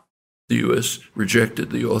body. The U.S.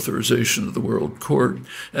 rejected the authorization of the World Court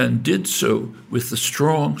and did so with the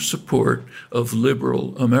strong support of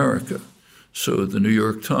liberal America. So the New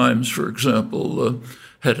York Times, for example,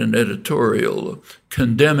 had an editorial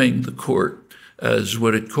condemning the court as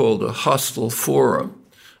what it called a hostile forum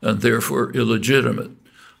and therefore illegitimate.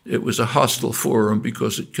 It was a hostile forum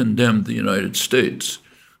because it condemned the United States.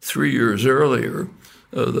 3 years earlier,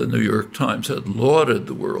 the New York Times had lauded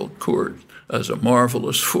the World Court as a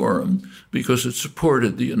marvelous forum because it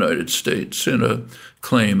supported the United States in a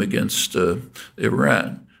claim against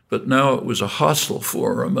Iran. But now it was a hostile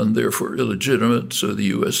forum and therefore illegitimate, so the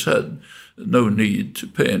U.S. had no need to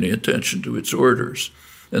pay any attention to its orders.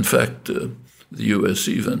 In fact, The U.S.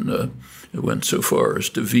 even went so far as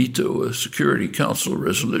to veto a Security Council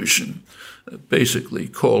resolution, basically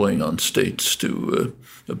calling on states to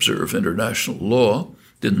observe international law.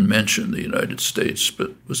 Didn't mention the United States,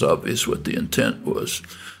 but it was obvious what the intent was.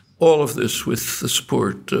 All of this with the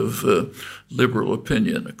support of liberal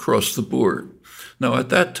opinion across the board. Now, at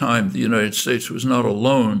that time, the United States was not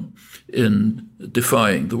alone in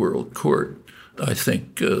defying the World Court. I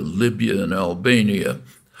think Libya and Albania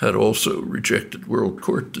had also rejected World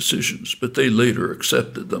Court decisions, but they later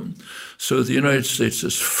accepted them. So the United States,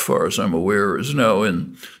 as far as I'm aware, is now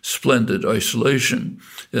in splendid isolation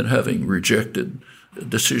in having rejected a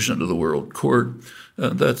decision of the World Court.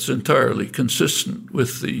 And that's entirely consistent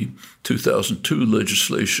with the 2002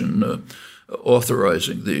 legislation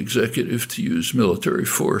authorizing the executive to use military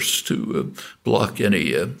force to block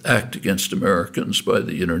any act against Americans by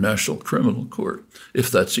the International Criminal Court, if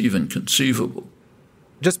that's even conceivable.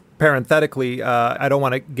 Just parenthetically, I don't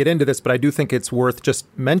want to get into this, but I do think it's worth just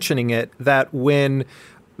mentioning it, that when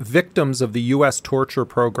victims of the U.S. torture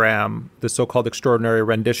program, the so-called extraordinary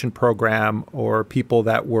rendition program, or people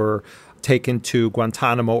that were taken to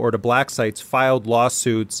Guantanamo or to black sites, filed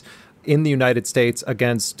lawsuits in the United States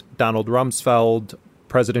against Donald Rumsfeld,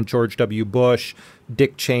 President George W. Bush,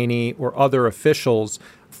 Dick Cheney, or other officials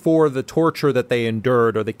for the torture that they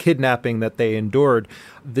endured or the kidnapping that they endured,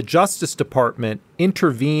 the Justice Department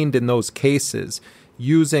intervened in those cases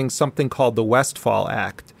using something called the Westfall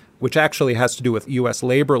Act, which actually has to do with U.S.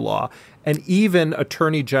 labor law. And even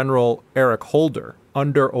Attorney General Eric Holder,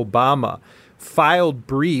 under Obama, filed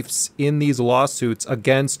briefs in these lawsuits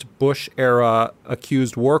against Bush-era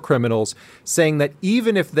accused war criminals, saying that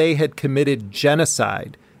even if they had committed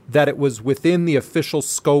genocide, that it was within the official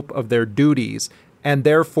scope of their duties, and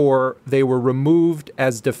therefore they were removed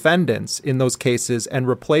as defendants in those cases and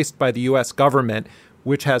replaced by the U.S. government,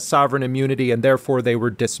 which has sovereign immunity, and therefore they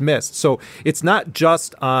were dismissed. So it's not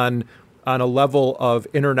just on a level of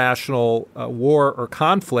international war or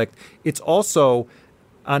conflict. It's also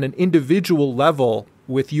on an individual level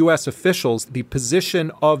with U.S. officials. The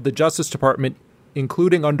position of the Justice Department,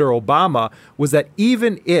 including under Obama, was that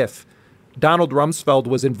even if Donald Rumsfeld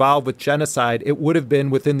was involved with genocide, it would have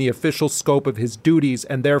been within the official scope of his duties,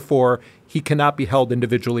 and therefore he cannot be held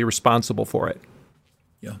individually responsible for it.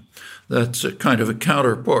 Yeah, that's a kind of a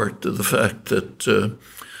counterpart to the fact that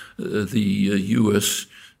the U.S.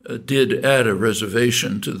 Did add a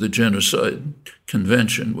reservation to the Genocide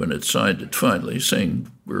Convention when it signed it finally,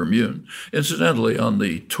 saying we're immune. Incidentally, on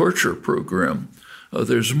the torture program,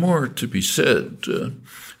 there's more to be said.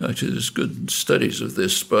 Actually, there's good studies of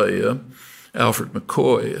this by Alfred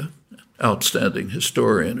McCoy, outstanding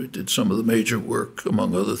historian who did some of the major work,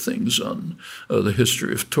 among other things, on the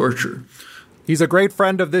history of torture. He's a great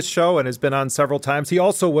friend of this show and has been on several times. He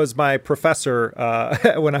also was my professor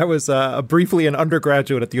when I was briefly an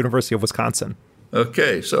undergraduate at the University of Wisconsin.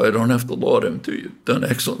 Okay, so I don't have to laud him to you. You've done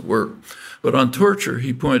excellent work. But on torture,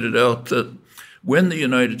 he pointed out that when the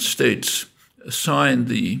United States signed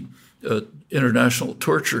the International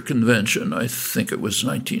Torture Convention, I think it was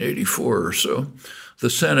 1984 or so,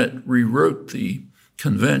 the Senate rewrote the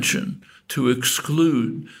convention to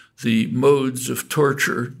exclude the modes of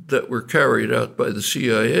torture that were carried out by the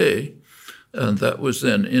CIA, and that was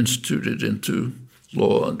then instituted into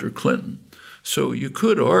law under Clinton. So you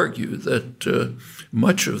could argue that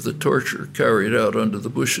much of the torture carried out under the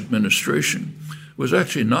Bush administration was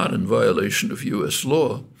actually not in violation of U.S.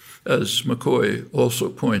 law. As McCoy also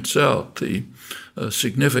points out, the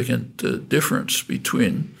significant difference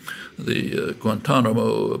between the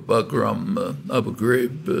Guantanamo, Bagram, Abu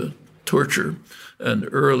Ghraib torture and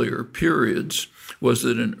earlier periods was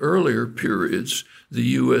that in earlier periods, the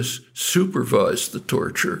U.S. supervised the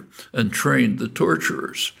torture and trained the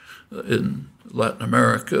torturers in Latin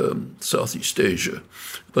America, Southeast Asia.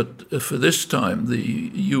 But for this time,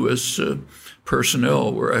 the U.S.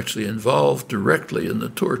 personnel were actually involved directly in the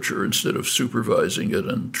torture instead of supervising it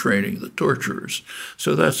and training the torturers.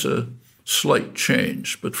 So that's a slight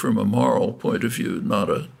change, but from a moral point of view, not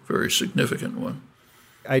a very significant one.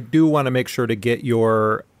 I do want to make sure to get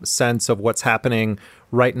your sense of what's happening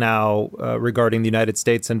right now regarding the United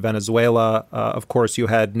States and Venezuela. Of course, you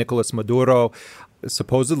had Nicolas Maduro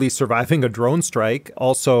supposedly surviving a drone strike.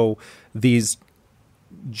 Also, these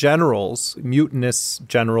generals, mutinous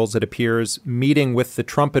generals, it appears, meeting with the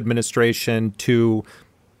Trump administration to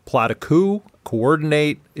plot a coup,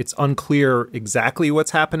 coordinate. It's unclear exactly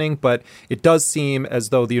what's happening, but it does seem as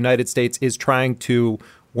though the United States is trying to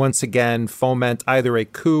once again foment either a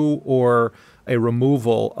coup or a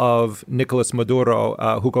removal of Nicolas Maduro,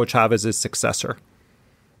 Hugo Chávez's successor.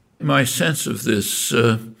 My sense of this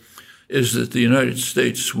is that the United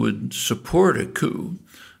States would support a coup,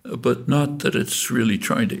 but not that it's really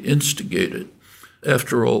trying to instigate it.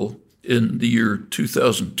 After all, in the year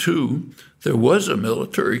 2002, there was a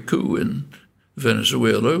military coup in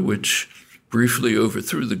Venezuela, which briefly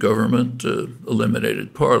overthrew the government,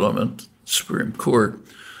 eliminated parliament, Supreme Court.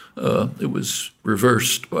 It was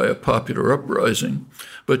reversed by a popular uprising.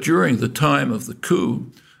 But during the time of the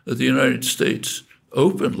coup, the United States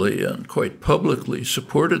openly and quite publicly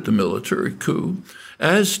supported the military coup,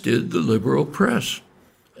 as did the liberal press.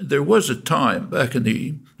 There was a time back in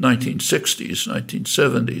the 1960s,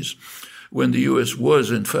 1970s, when the U.S. was,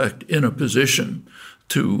 in fact, in a position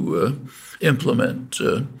to implement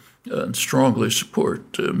and strongly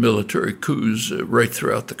support military coups right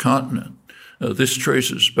throughout the continent. This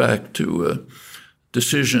traces back to a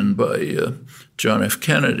decision by John F.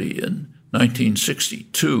 Kennedy in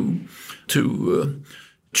 1962 to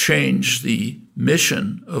change the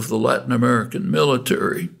mission of the Latin American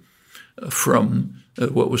military from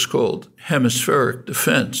what was called hemispheric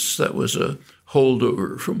defense. That was a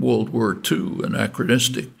holdover from World War II,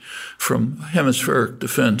 anachronistic, from hemispheric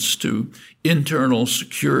defense to internal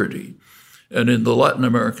security. And in the Latin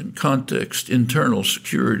American context, internal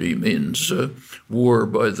security means war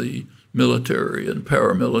by the military and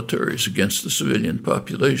paramilitaries against the civilian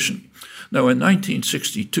population. Now, in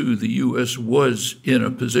 1962, the U.S. was in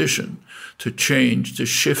a position to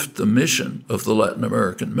shift the mission of the Latin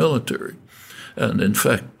American military. And in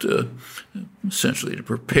fact, essentially to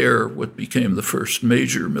prepare what became the first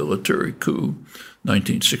major military coup,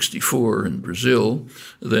 1964 in Brazil,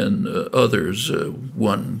 then others,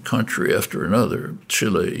 one country after another,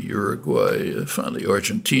 Chile, Uruguay, finally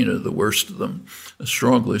Argentina, the worst of them,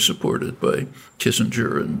 strongly supported by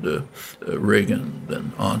Kissinger and Reagan,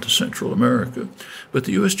 then on to Central America. But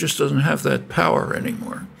the U.S. just doesn't have that power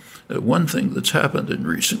anymore. One thing that's happened in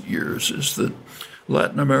recent years is that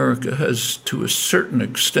Latin America has, to a certain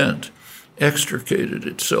extent, extricated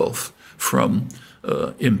itself from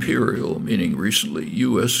imperial, meaning recently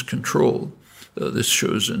U.S. control. This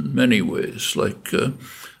shows in many ways, like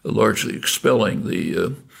largely expelling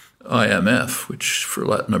the IMF, which for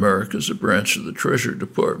Latin America is a branch of the Treasury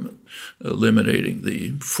Department, eliminating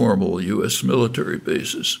the formal U.S. military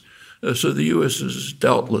bases. So the U.S. is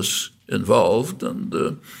doubtless involved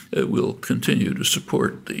and will continue to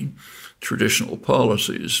support the traditional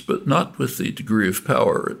policies, but not with the degree of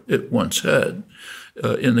power it once had.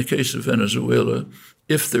 In the case of Venezuela,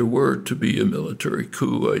 if there were to be a military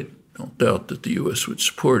coup, I don't doubt that the U.S. would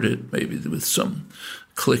support it, maybe with some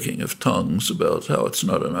clicking of tongues about how it's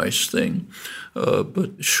not a nice thing.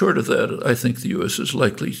 But short of that, I think the U.S. is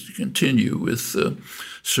likely to continue with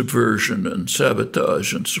subversion and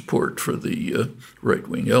sabotage and support for the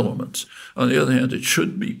right-wing elements. On the other hand, it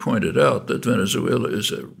should be pointed out that Venezuela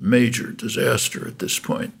is a major disaster at this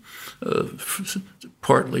point,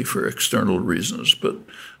 partly for external reasons, but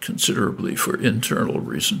considerably for internal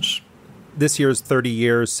reasons. This year's 30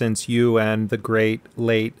 years since you and the great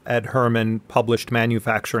late Ed Herman published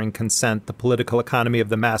Manufacturing Consent, the Political Economy of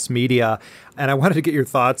the Mass Media. And I wanted to get your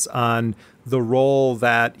thoughts on the role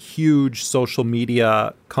that huge social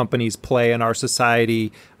media companies play in our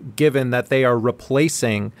society, given that they are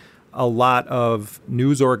replacing a lot of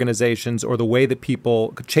news organizations or the way that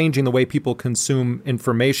changing the way people consume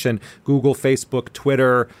information. Google, Facebook,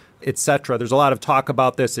 Twitter, etc. There's a lot of talk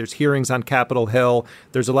about this. There's hearings on Capitol Hill.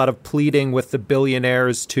 There's a lot of pleading with the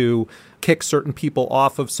billionaires to kick certain people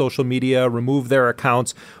off of social media, remove their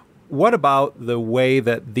accounts. What about the way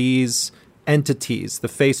that these entities, the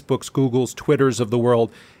Facebooks, Googles, Twitters of the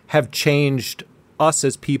world, have changed us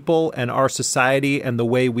as people and our society and the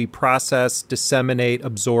way we process, disseminate,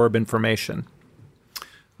 absorb information?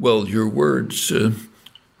 Well, your words,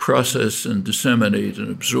 process and disseminate and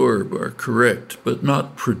absorb, are correct, but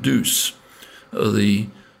not produce. The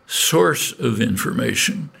source of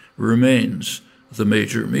information remains the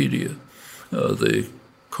major media, the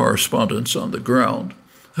correspondents on the ground,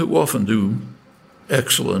 who often do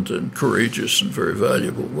excellent and courageous and very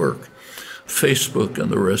valuable work. Facebook and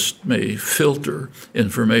the rest may filter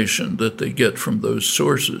information that they get from those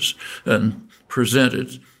sources and present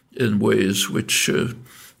it in ways which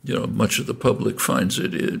much of the public finds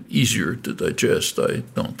it easier to digest. I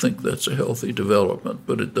don't think that's a healthy development,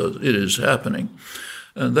 but it is happening.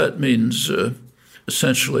 And that means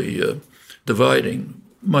essentially dividing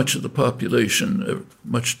much of the population,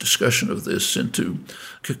 much discussion of this, into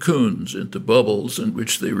cocoons, into bubbles in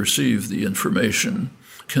which they receive the information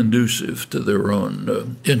conducive to their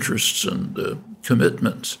own interests and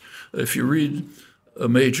commitments. If you read a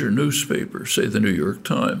major newspaper, say the New York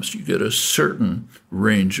Times, you get a certain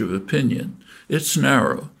range of opinion. It's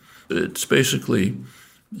narrow. It's basically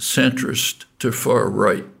centrist to far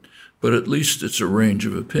right, but at least it's a range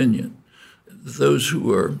of opinion. Those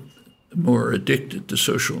who are more addicted to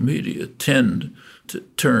social media tend to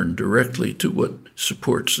turn directly to what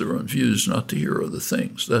supports their own views, not to hear other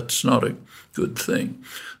things. That's not a good thing.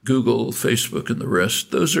 Google, Facebook, and the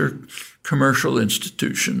rest, those are commercial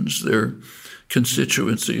institutions. Their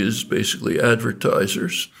constituency is basically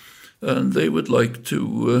advertisers, and they would like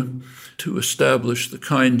to establish the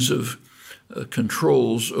kinds of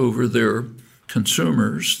controls over their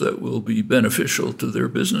consumers that will be beneficial to their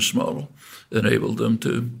business model, enable them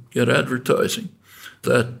to get advertising.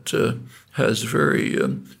 That has very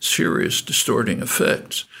serious distorting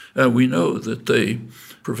effects. We know that they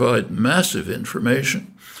provide massive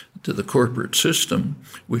information to the corporate system,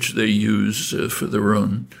 which they use for their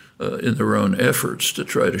own in their own efforts to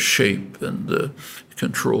try to shape and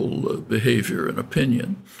control behavior and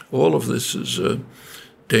opinion. All of this is a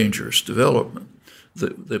dangerous development.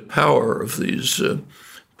 The power of these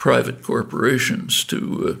private corporations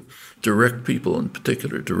to direct people in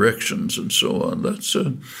particular directions and so on, that's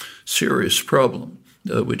a serious problem,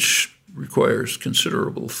 which requires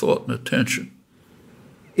considerable thought and attention.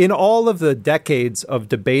 In all of the decades of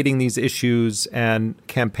debating these issues and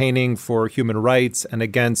campaigning for human rights and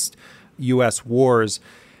against U.S. wars,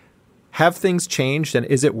 have things changed, and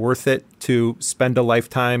is it worth it to spend a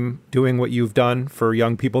lifetime doing what you've done for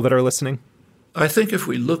young people that are listening? I think if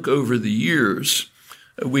we look over the years,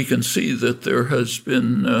 we can see that there has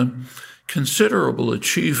been considerable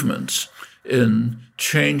achievements in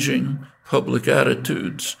changing public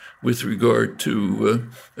attitudes with regard to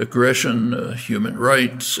aggression, human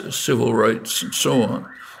rights, civil rights, and so on.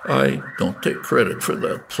 I don't take credit for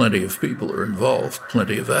that. Plenty of people are involved,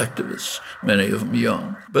 plenty of activists, many of them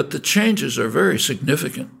young. But the changes are very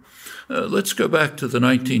significant. Let's go back to the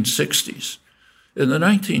 1960s. In the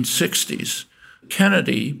 1960s,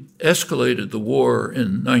 Kennedy escalated the war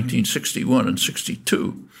in 1961 and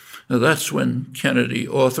 62. Now, that's when Kennedy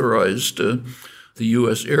authorized the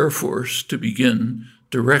U.S. Air Force to begin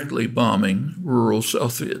directly bombing rural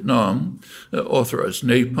South Vietnam, authorized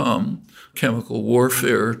napalm, chemical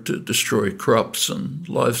warfare to destroy crops and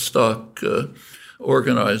livestock,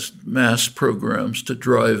 organized mass programs to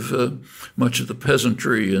drive much of the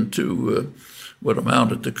peasantry into what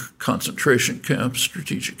amounted to concentration camps,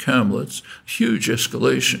 strategic hamlets, huge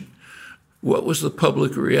escalation. What was the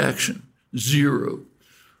public reaction? Zero.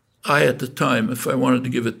 I, at the time, if I wanted to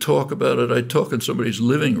give a talk about it, I'd talk in somebody's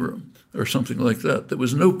living room or something like that. There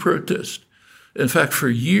was no protest. In fact, for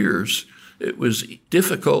years, it was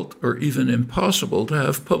difficult or even impossible to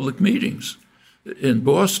have public meetings. In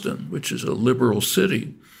Boston, which is a liberal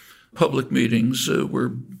city, public meetings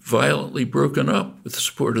were violently broken up with the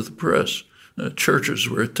support of the press. Churches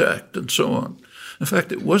were attacked and so on. In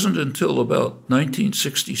fact, it wasn't until about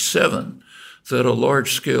 1967 that a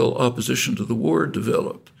large-scale opposition to the war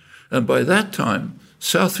developed. And by that time,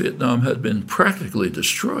 South Vietnam had been practically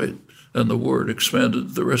destroyed, and the war had expanded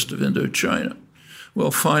to the rest of Indochina.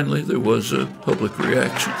 Well, finally, there was a public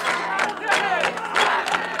reaction.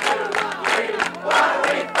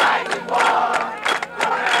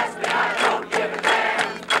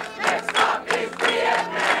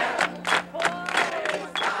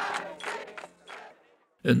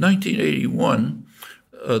 In 1981,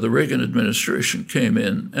 the Reagan administration came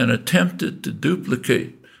in and attempted to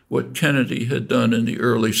duplicate what Kennedy had done in the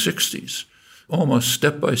early 60s, almost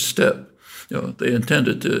step by step. They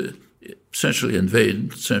intended to essentially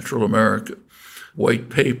invade Central America. White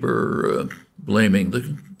paper, blaming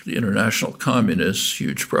the international communists,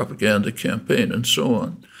 huge propaganda campaign, and so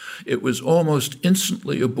on. It was almost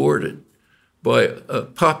instantly aborted by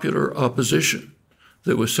popular opposition.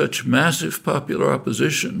 There was such massive popular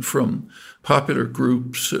opposition from popular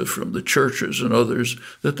groups, from the churches and others,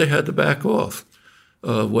 that they had to back off.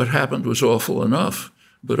 What happened was awful enough,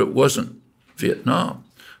 but it wasn't Vietnam.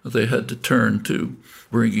 They had to turn to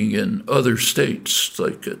bringing in other states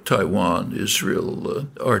like Taiwan, Israel,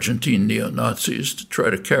 Argentine neo-Nazis to try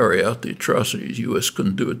to carry out the atrocities. The U.S.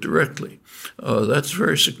 couldn't do it directly. That's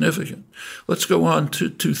very significant. Let's go on to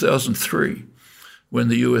 2003, when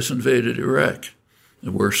the U.S. invaded Iraq,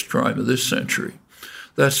 the worst crime of this century.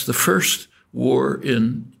 That's the first war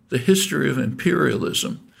in the history of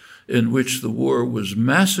imperialism in which the war was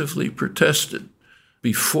massively protested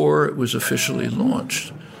before it was officially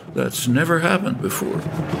launched. That's never happened before.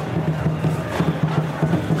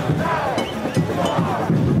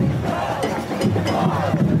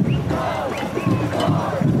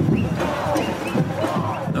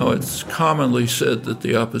 Now, it's commonly said that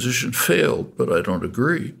the opposition failed, but I don't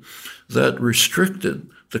agree. That restricted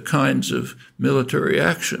the kinds of military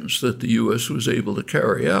actions that the U.S. was able to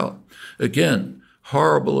carry out. Again,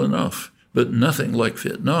 horrible enough, but nothing like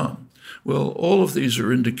Vietnam. Well, all of these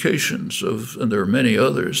are indications of, and there are many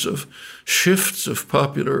others, of shifts of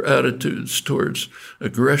popular attitudes towards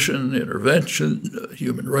aggression, intervention,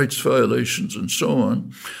 human rights violations, and so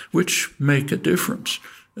on, which make a difference.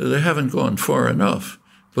 They haven't gone far enough,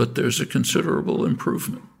 but there's a considerable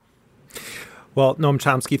improvement. Well, Noam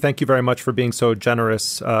Chomsky, thank you very much for being so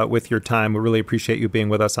generous with your time. We really appreciate you being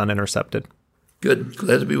with us on Intercepted. Good.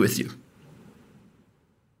 Glad to be with you.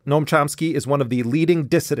 Noam Chomsky is one of the leading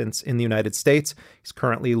dissidents in the United States. He's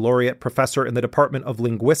currently laureate professor in the Department of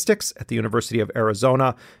Linguistics at the University of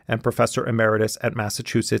Arizona and professor emeritus at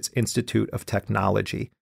Massachusetts Institute of Technology.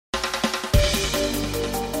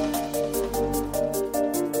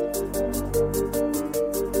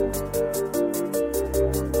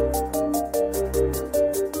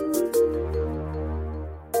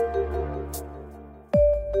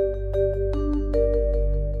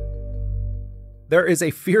 There is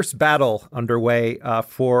a fierce battle underway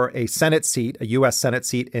for a Senate seat, a U.S. Senate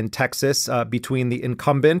seat in Texas, between the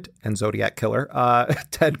incumbent and Zodiac killer,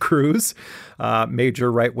 Ted Cruz,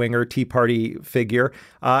 major right-winger Tea Party figure,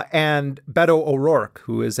 and Beto O'Rourke,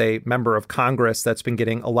 who is a member of Congress that's been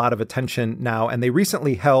getting a lot of attention now. And they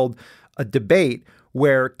recently held a debate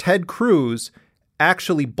where Ted Cruz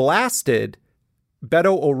actually blasted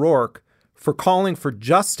Beto O'Rourke for calling for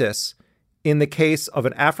justice in the case of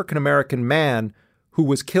an African-American man who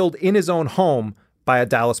was killed in his own home by a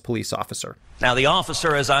Dallas police officer. Now, the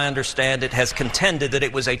officer, as I understand it, has contended that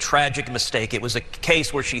it was a tragic mistake. It was a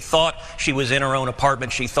case where she thought she was in her own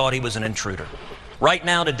apartment. She thought he was an intruder. Right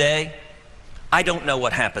now, today, I don't know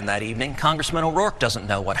what happened that evening. Congressman O'Rourke doesn't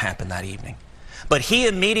know what happened that evening. But he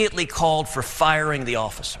immediately called for firing the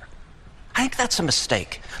officer. I think that's a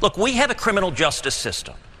mistake. Look, we have a criminal justice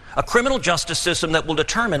system that will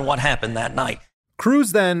determine what happened that night.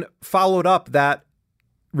 Cruz then followed up that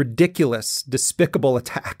ridiculous, despicable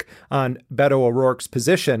attack on Beto O'Rourke's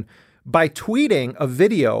position by tweeting a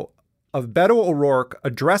video of Beto O'Rourke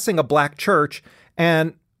addressing a black church.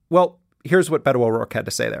 And, well, here's what Beto O'Rourke had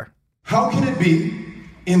to say there. How can it be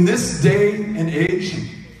in this day and age,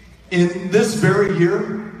 in this very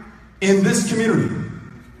year, in this community,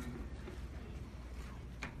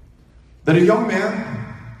 that a young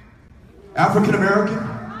man, African American,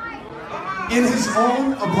 in his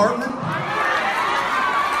own apartment,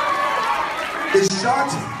 is shot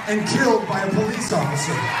and killed by a police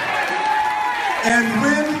officer? And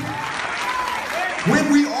when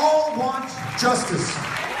we all want justice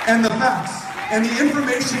and the facts and the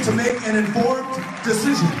information to make an informed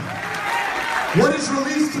decision, what is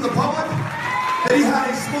released to the public? That he had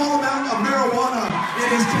a small amount of marijuana in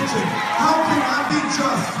his kitchen. How can that be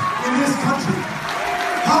just in this country?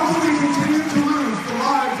 How can we continue to lose the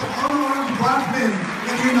lives of unarmed black men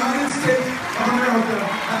in the United States of America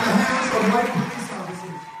at the hands of white police officers?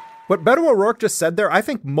 What Beto O'Rourke just said there, I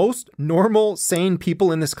think most normal, sane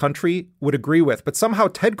people in this country would agree with. But somehow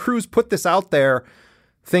Ted Cruz put this out there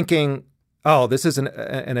thinking, oh, this is an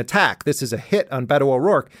attack. This is a hit on Beto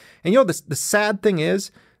O'Rourke. And, the sad thing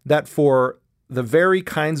is that for the very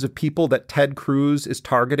kinds of people that Ted Cruz is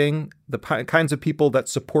targeting, the kinds of people that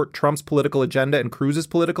support Trump's political agenda and Cruz's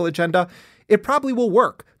political agenda, it probably will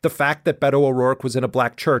work. The fact that Beto O'Rourke was in a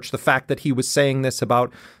black church, the fact that he was saying this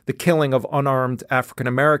about the killing of unarmed African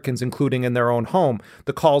Americans, including in their own home,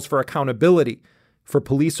 the calls for accountability for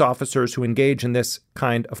police officers who engage in this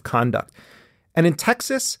kind of conduct. And in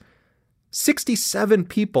Texas, 67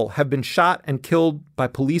 people have been shot and killed by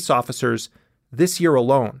police officers this year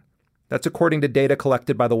alone. That's according to data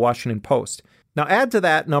collected by the Washington Post. Now add to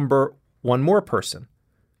that number one more person,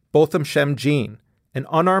 Botham Shem Jean, an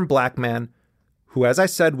unarmed black man who, as I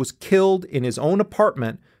said, was killed in his own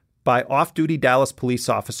apartment by off-duty Dallas police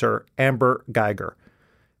officer Amber Geiger.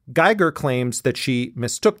 Geiger claims that she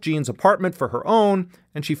mistook Jean's apartment for her own,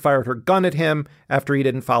 and she fired her gun at him after he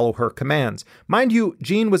didn't follow her commands. Mind you,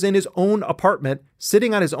 Jean was in his own apartment,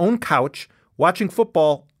 sitting on his own couch, watching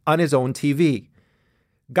football on his own TV.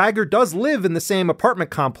 Geiger does live in the same apartment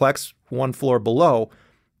complex, one floor below,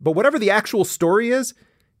 but whatever the actual story is,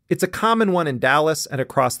 it's a common one in Dallas and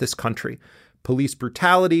across this country. Police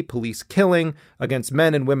brutality, police killing against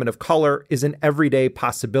men and women of color is an everyday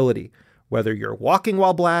possibility, whether you're walking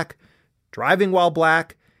while black, driving while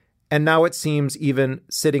black, and now it seems even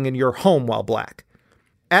sitting in your home while black.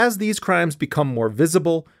 As these crimes become more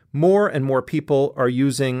visible, more and more people are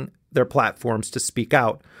using their platforms to speak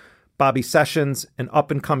out. Bobby Sessions, an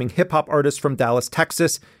up-and-coming hip-hop artist from Dallas,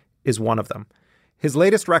 Texas, is one of them. His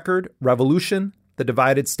latest record, Revolution, The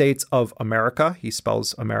Divided States of America, he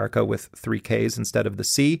spells America with 3 Ks instead of the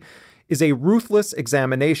C, is a ruthless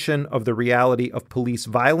examination of the reality of police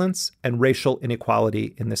violence and racial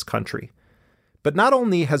inequality in this country. But not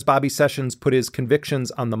only has Bobby Sessions put his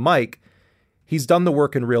convictions on the mic, he's done the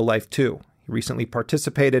work in real life too. He recently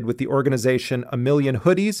participated with the organization A Million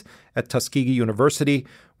Hoodies at Tuskegee University,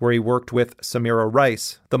 where he worked with Samira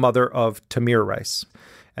Rice, the mother of Tamir Rice,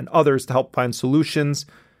 and others to help find solutions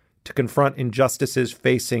to confront injustices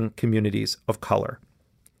facing communities of color.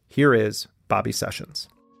 Here is Bobby Sessions.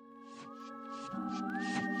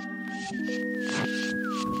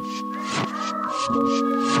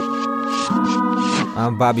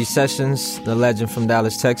 I'm Bobby Sessions, the legend from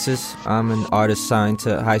Dallas, Texas. I'm an artist signed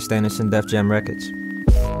to High Standards and Def Jam Records.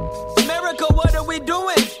 America, what are we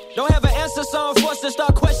doing? Don't have an answer, so I'm forced to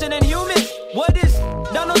start questioning humans. What is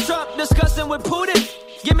Donald Trump discussing with Putin?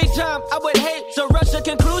 Give me time, I would hate to rush a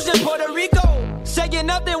conclusion. Puerto Rico, saying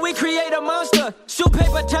nothing, we create a monster. Shoot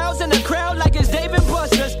paper towels in the crowd like it's Dave and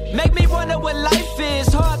Buster's. Make me wonder what life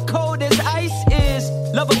is, hard cold as ice is.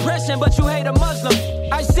 Love oppression, but you hate a Muslim.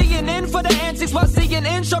 I see an end for the antics while seeing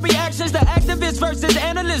intro reactions. The activists versus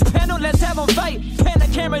analysts panel, let's have them fight. Pan the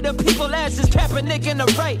camera, the people asses, Kaepernick in the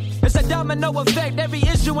right. It's a domino effect, every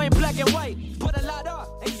issue ain't black and white. Put a lot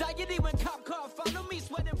of anxiety when cop car follow me,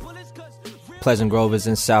 sweating bullets cause... Pleasant Grove is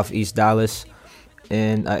in southeast Dallas,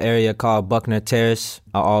 in an area called Buckner Terrace,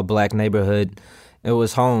 an all-black neighborhood. It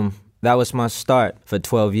was home. That was my start for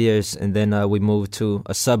 12 years, and then we moved to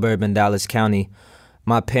a suburb in Dallas County.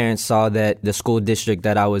 My parents saw that the school district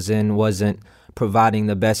that I was in wasn't providing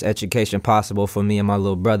the best education possible for me and my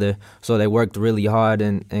little brother, so they worked really hard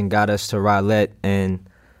and got us to Rowlett, and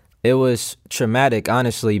it was traumatic,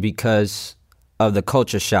 honestly, because of the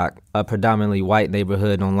culture shock. A predominantly white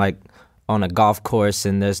neighborhood on a golf course,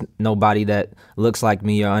 and there's nobody that looks like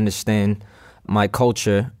me or understand my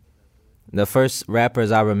culture. The first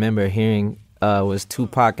rappers I remember hearing was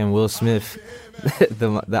Tupac and Will Smith,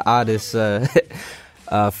 the oddest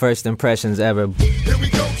first impressions ever. Here we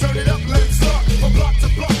go, turn it up, let's start. From block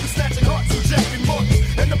to block, we're snatching hearts from Jack and Mark.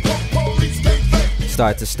 And the punk police gang bang.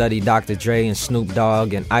 Start to study Dr. Dre and Snoop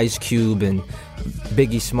Dogg and Ice Cube and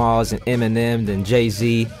Biggie Smalls and Eminem and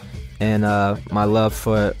Jay-Z. And my love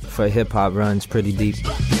for hip-hop runs pretty deep.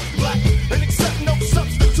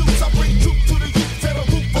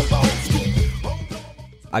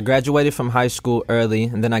 I graduated from high school early,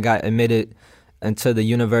 and then I got admitted into the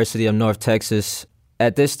University of North Texas.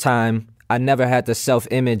 At this time, I never had the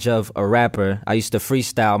self-image of a rapper. I used to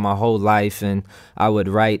freestyle my whole life, and I would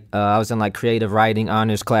write. I was in creative writing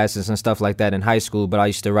honors classes and stuff like that in high school, but I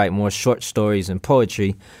used to write more short stories and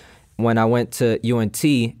poetry. When I went to UNT,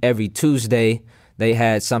 every Tuesday, they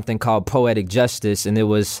had something called Poetic Justice, and it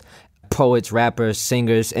was poets, rappers,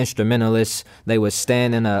 singers, instrumentalists. They would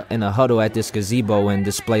stand in a huddle at this gazebo and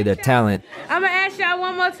display their talent. I'm going to ask y'all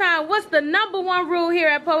one more time, what's the number one rule here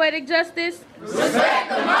at Poetic Justice? Respect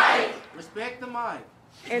the mic! Respect the mic.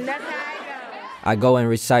 And that's how it goes. I go and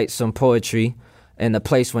recite some poetry, and the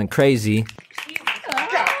place went crazy.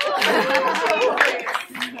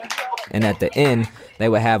 And at the end, they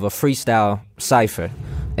would have a freestyle cipher.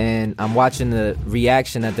 And I'm watching the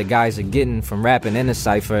reaction that the guys are getting from rapping in the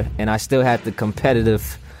cipher, and I still had the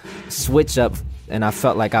competitive switch up, and I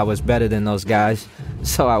felt like I was better than those guys.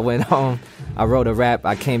 So I went home, I wrote a rap,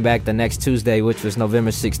 I came back the next Tuesday, which was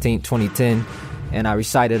November 16, 2010, and I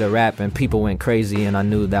recited a rap, and people went crazy, and I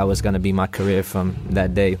knew that was going to be my career from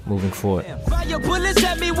that day moving forward. Fire bullets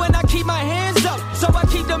at me when I keep my hands up, so I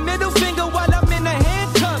keep the middle finger while I'm in the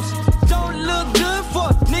handcuffs. Don't look good for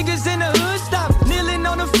niggas in the hood, stop kneeling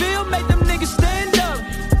on the field, make them niggas stand up.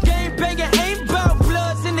 Game banging ain't bout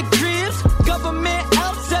bloods in the cribs, government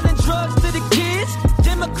out selling drugs to the kids.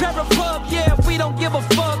 Democrat Repub, yeah, we don't give a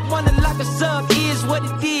fuck, wanna lock us up, is what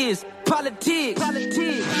it is. Politics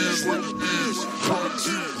is what it is.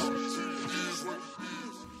 Politics.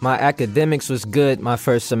 My academics was good my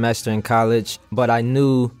first semester in college, but I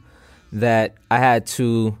knew that I had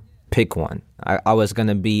to pick one. I was going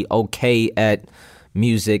to be okay at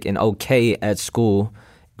music and okay at school.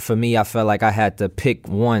 For me, I felt like I had to pick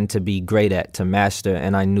one to be great at, to master,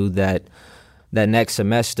 and I knew that next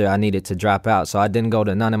semester I needed to drop out. So I didn't go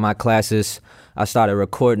to none of my classes. I started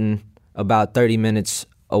recording about 30 minutes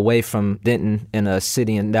away from Denton in a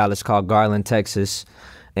city in Dallas called Garland, Texas.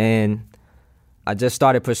 And I just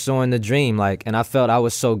started pursuing the dream, and I felt I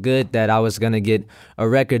was so good that I was going to get a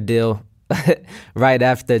record deal right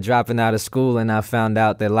after dropping out of school, and I found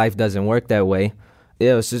out that life doesn't work that way.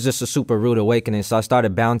 It was just a super rude awakening, so I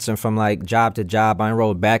started bouncing from job to job. I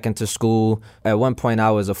enrolled back into school. At one point,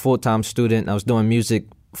 I was a full-time student. I was doing music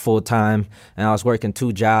full-time, and I was working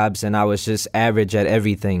 2 jobs, and I was just average at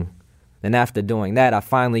everything. And after doing that, I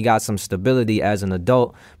finally got some stability as an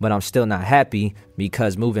adult, but I'm still not happy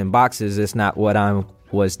because moving boxes is not what I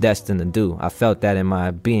was destined to do. I felt that in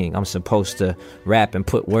my being. I'm supposed to rap and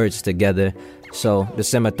put words together. So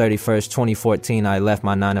December 31st, 2014, I left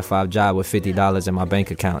my 9-to-5 job with $50 in my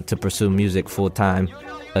bank account to pursue music full-time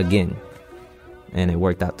again. And it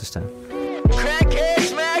worked out this time.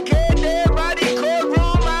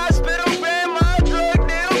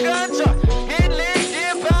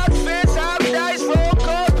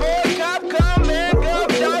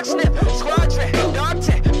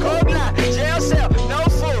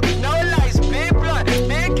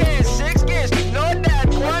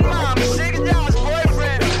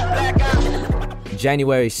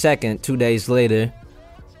 January 2nd, 2 days later,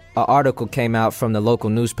 an article came out from the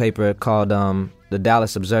local newspaper called the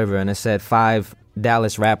Dallas Observer, and it said 5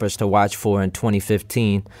 Dallas rappers to watch for in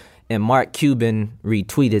 2015. And Mark Cuban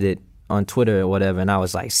retweeted it on Twitter or whatever, and I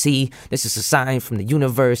was like, see, this is a sign from the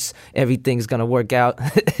universe. Everything's going to work out.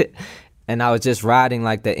 And I was just riding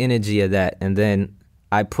like the energy of that. And then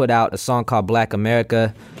I put out a song called Black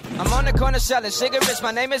America. I'm on the corner selling cigarettes,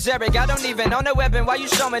 my name is Eric. I don't even own a weapon, why you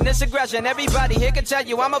showing this aggression? Everybody here can tell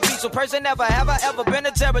you I'm a peaceful person. Never have I ever been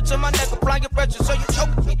a terror to my neck, applying pressure, so you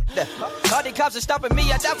choke me to death. All the cops are stopping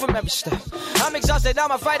me, I die from every step. I'm exhausted,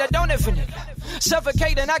 I'm a fighter, don't infinite.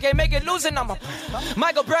 Suffocating, I can't make it, losing on my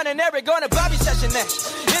Michael Brown and Eric going to Bobby session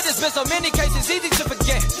next. It has been so many cases, easy to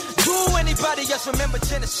forget. Do anybody else remember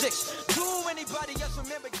 10 to 6? Do anybody else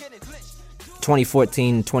remember getting lynched?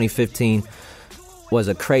 2014, 2015 was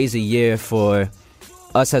a crazy year for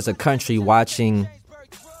us as a country watching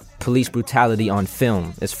police brutality on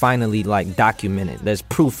film. It's finally like documented. There's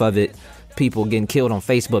proof of it. People getting killed on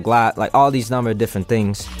Facebook Live, like all these number of different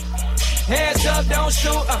things. Hands up, don't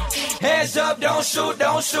shoot. Hands up, don't shoot,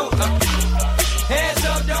 don't shoot. Hands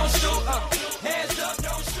up, don't shoot. Hands up,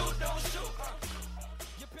 don't shoot, don't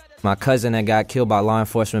shoot. My cousin that got killed by law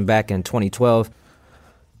enforcement back in 2012.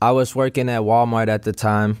 I was working at Walmart at the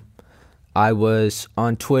time. I was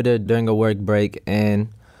on Twitter during a work break, and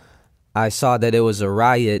I saw that it was a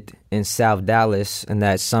riot in South Dallas and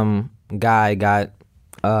that some guy got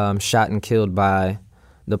shot and killed by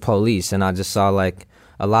the police. And I just saw like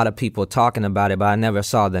a lot of people talking about it, but I never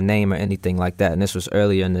saw the name or anything like that. And this was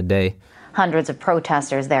earlier in the day. Hundreds of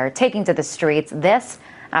protesters there taking to the streets. This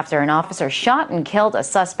after an officer shot and killed a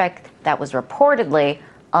suspect that was reportedly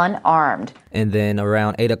unarmed. And then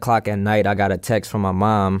around 8 o'clock at night, I got a text from my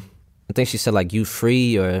mom. I think she said, like, you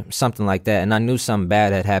free or something like that. And I knew something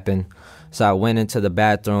bad had happened. So I went into the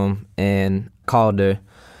bathroom and called her.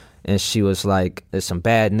 And she was like, there's some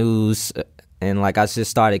bad news. And, like, I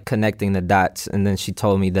just started connecting the dots. And then she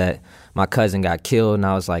told me that my cousin got killed. And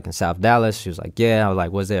I was like, in South Dallas? She was like, yeah. I was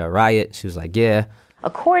like, was there a riot? She was like, yeah.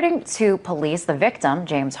 According to police, the victim,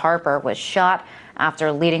 James Harper, was shot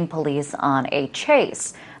after leading police on a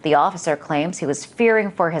chase. The officer claims he was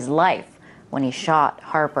fearing for his life when he shot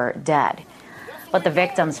Harper dead. But the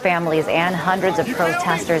victims' families and hundreds of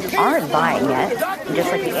protesters aren't buying it. And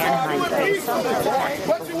just like the Anaheim case.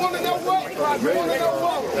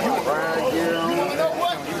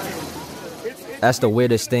 That's the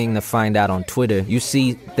weirdest thing to find out on Twitter. You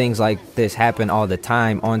see things like this happen all the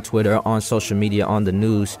time on Twitter, on social media, on the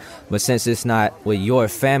news. But since it's not with your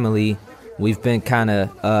family, we've been kind of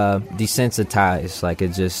desensitized. Like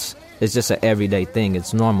it's just an everyday thing.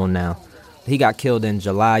 It's normal now. He got killed in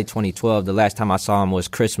July 2012. The last time I saw him was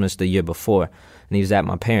Christmas the year before. And he was at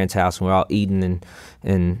my parents' house, and we're all eating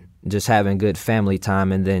and just having good family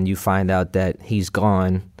time. And then you find out that he's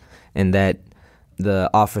gone and that the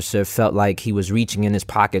officer felt like he was reaching in his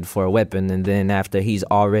pocket for a weapon. And then after he's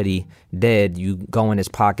already dead, you go in his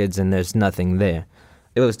pockets and there's nothing there.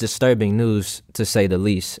 It was disturbing news, to say the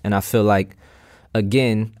least. And I feel like,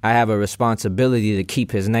 again, I have a responsibility to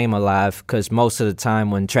keep his name alive, because most of the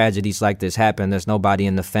time when tragedies like this happen, there's nobody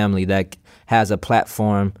in the family that has a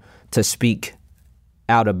platform to speak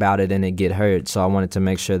out about it and it get heard. So I wanted to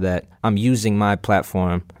make sure that I'm using my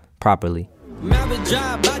platform properly. Marriage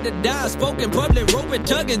job, about to die, spoken public, roping,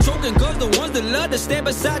 tugging, choking, cause the ones that love to stand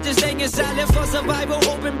beside just hanging silent for survival.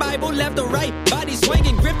 Open Bible, left or right, body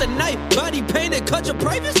swinging, grip the knife, body painted, cut your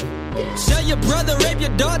privates. Sell your brother, rape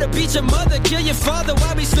your daughter, beat your mother, kill your father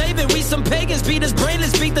while we slaving. We some pagans, beat us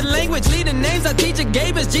brainless, speak the language, lead the names our teacher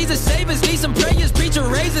gave us. Jesus save us, need some prayers, preacher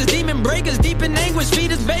raises, demon breakers, deep in anguish,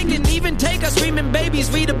 feed us bacon, even take us screaming babies.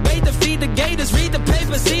 We debate the feed the gators, read the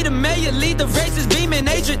paper, see the mayor, lead the races, beaming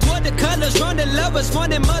hatred toward the colors. lovers, running lovers,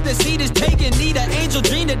 funding mothers, seed is taken. Need an angel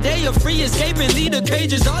dream today of free escaping. Lead the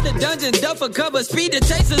cages, all the dungeons, duffer cover, speed the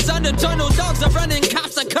chasers under tunnel. Dogs are running,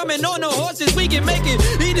 cops are coming on the horses. We can make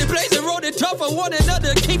it. Need it blazing, road it tough for one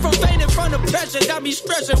another. Keep from fainting from the pressure. Got me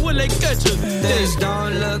stressing, will they catch you? This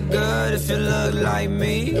don't look good if you look like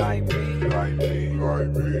me.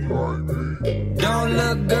 Don't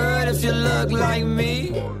look good if you look like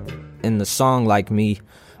me. In the song Like Me,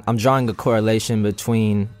 I'm drawing a correlation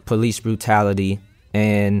between police brutality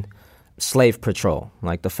and slave patrol.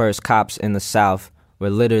 Like the first cops in the South were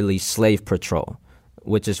literally slave patrol,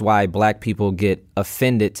 which is why black people get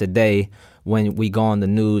offended today when we go on the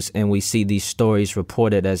news and we see these stories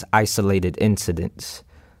reported as isolated incidents.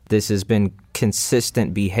 This has been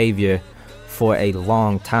consistent behavior for a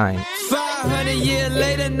long time. 500 years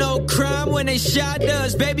later, no crime when they shot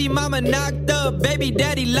us. Baby mama knocked up, baby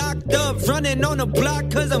daddy locked up. Running on the block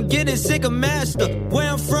cause I'm getting sick of master.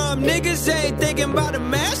 Where I'm from, niggas ain't thinking about the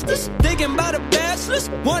masters, thinking about the bachelors.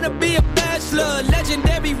 Wanna be a bachelor,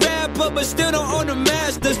 legendary rapper, but still don't own the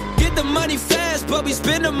masters. Get the money fast, but we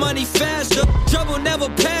spend the money faster. Trouble never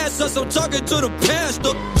pass us, I'm talking to the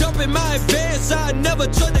pastor. Jump in my advance, I never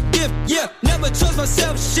trust a gift. Yeah, never trust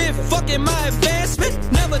myself, shit, fucking my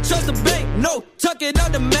advancement. Never trust a bank, no, tuck it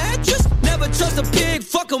on the mattress. Never trust a pig,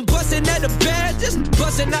 fuck 'em busting at the badges.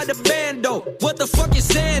 Busting out the bando, what the fuck you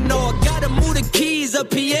saying, no? Gotta move the keys, a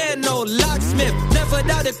piano, locksmith. Never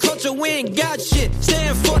doubt the culture, we ain't got shit.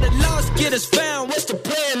 Stand for the lost, get us found, what's the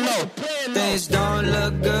plan, no? Things don't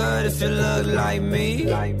look good if you look like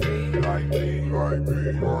me.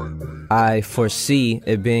 I foresee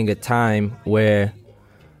it being a time where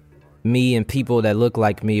me and people that look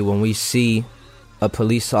like me, when we see a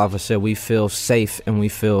police officer, we feel safe and we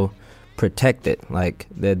feel protected, like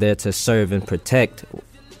they're there to serve and protect.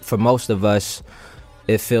 For most of us,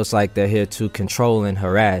 it feels like they're here to control and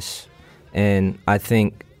harass. And I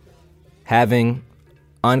think having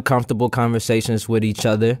uncomfortable conversations with each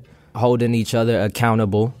other, holding each other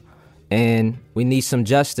accountable, and we need some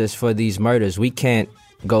justice for these murders. We can't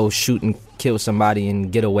go shoot and kill somebody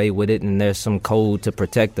and get away with it and there's some code to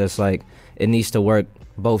protect us. Like, it needs to work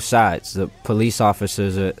both sides. The police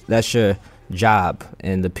officers, that's your job,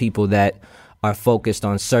 and the people that are focused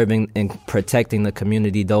on serving and protecting the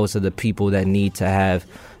community, those are the people that need to have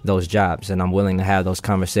those jobs. And I'm willing to have those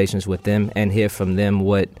conversations with them and hear from them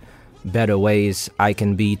what better ways I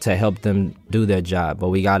can be to help them do their job. But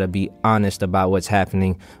we got to be honest about what's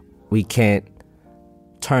happening. We can't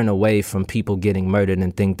turn away from people getting murdered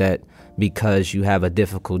and think that because you have a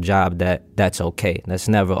difficult job that's okay. That's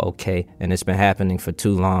never okay, and it's been happening for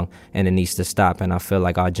too long, and it needs to stop, and I feel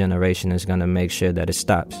like our generation is going to make sure that it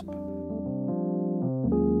stops.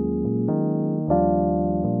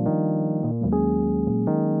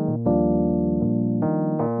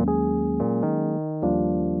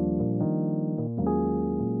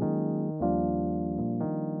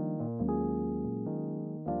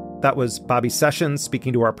 That was Bobby Sessions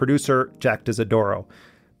speaking to our producer, Jack Dizadoro.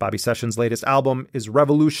 Bobby Sessions' latest album is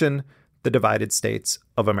Revolution, The Divided States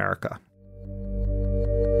of America.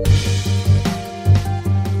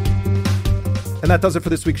 And that does it for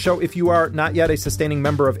this week's show. If you are not yet a sustaining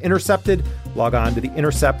member of Intercepted, log on to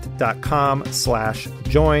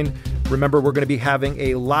theintercept.com/join. Remember, we're going to be having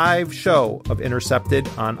a live show of Intercepted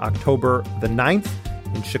on October the 9th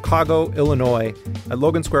in Chicago, Illinois, at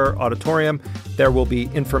Logan Square Auditorium. There will be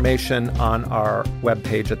information on our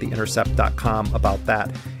webpage at theintercept.com about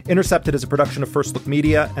that. Intercepted is a production of First Look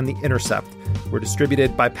Media and The Intercept. We're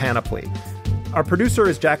distributed by Panoply. Our producer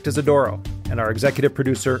is Jack Dizadoro, and our executive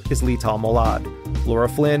producer is Lital Molad. Laura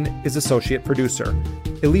Flynn is associate producer.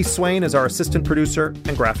 Elise Swain is our assistant producer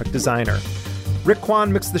and graphic designer. Rick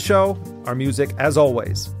Kwan mixed the show. Our music, as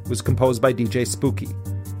always, was composed by DJ Spooky.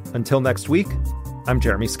 Until next week, I'm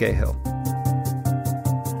Jeremy Scahill.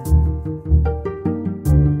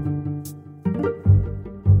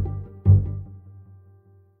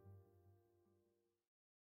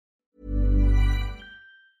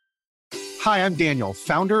 Hi, I'm Daniel,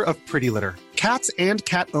 founder of Pretty Litter. Cats and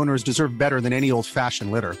cat owners deserve better than any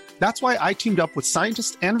old-fashioned litter. That's why I teamed up with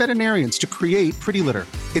scientists and veterinarians to create Pretty Litter.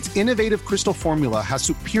 Its innovative crystal formula has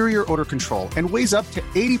superior odor control and weighs up to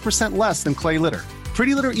 80% less than clay litter.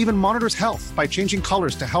 Pretty Litter even monitors health by changing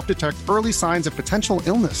colors to help detect early signs of potential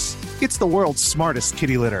illness. It's the world's smartest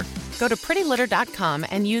kitty litter. Go to prettylitter.com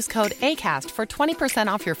and use code ACAST for 20%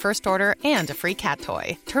 off your first order and a free cat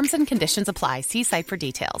toy. Terms and conditions apply. See site for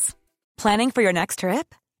details. Planning for your next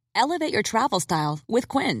trip? Elevate your travel style with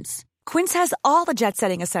Quince. Quince has all the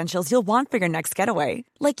jet-setting essentials you'll want for your next getaway,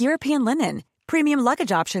 like European linen, premium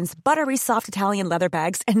luggage options, buttery soft Italian leather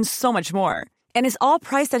bags, and so much more. And is all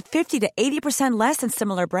priced at 50 to 80% less than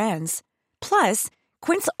similar brands. Plus,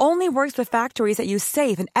 Quince only works with factories that use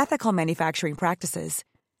safe and ethical manufacturing practices.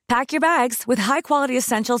 Pack your bags with high-quality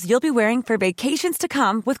essentials you'll be wearing for vacations to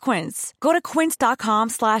come with Quince. Go to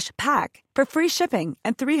quince.com/pack for free shipping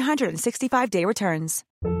and 365-day returns.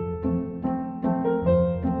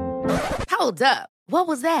 Hold up. What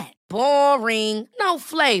was that? Boring. No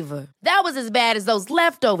flavor. That was as bad as those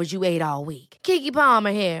leftovers you ate all week. Keke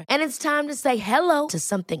Palmer here, and it's time to say hello to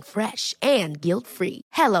something fresh and guilt-free.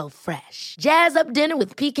 Hello Fresh. Jazz up dinner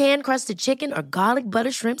with pecan-crusted chicken or garlic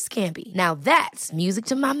butter shrimp scampi. Now that's music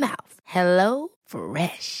to my mouth. Hello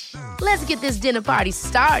Fresh. Let's get this dinner party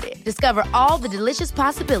started. Discover all the delicious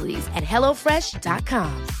possibilities at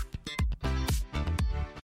HelloFresh.com.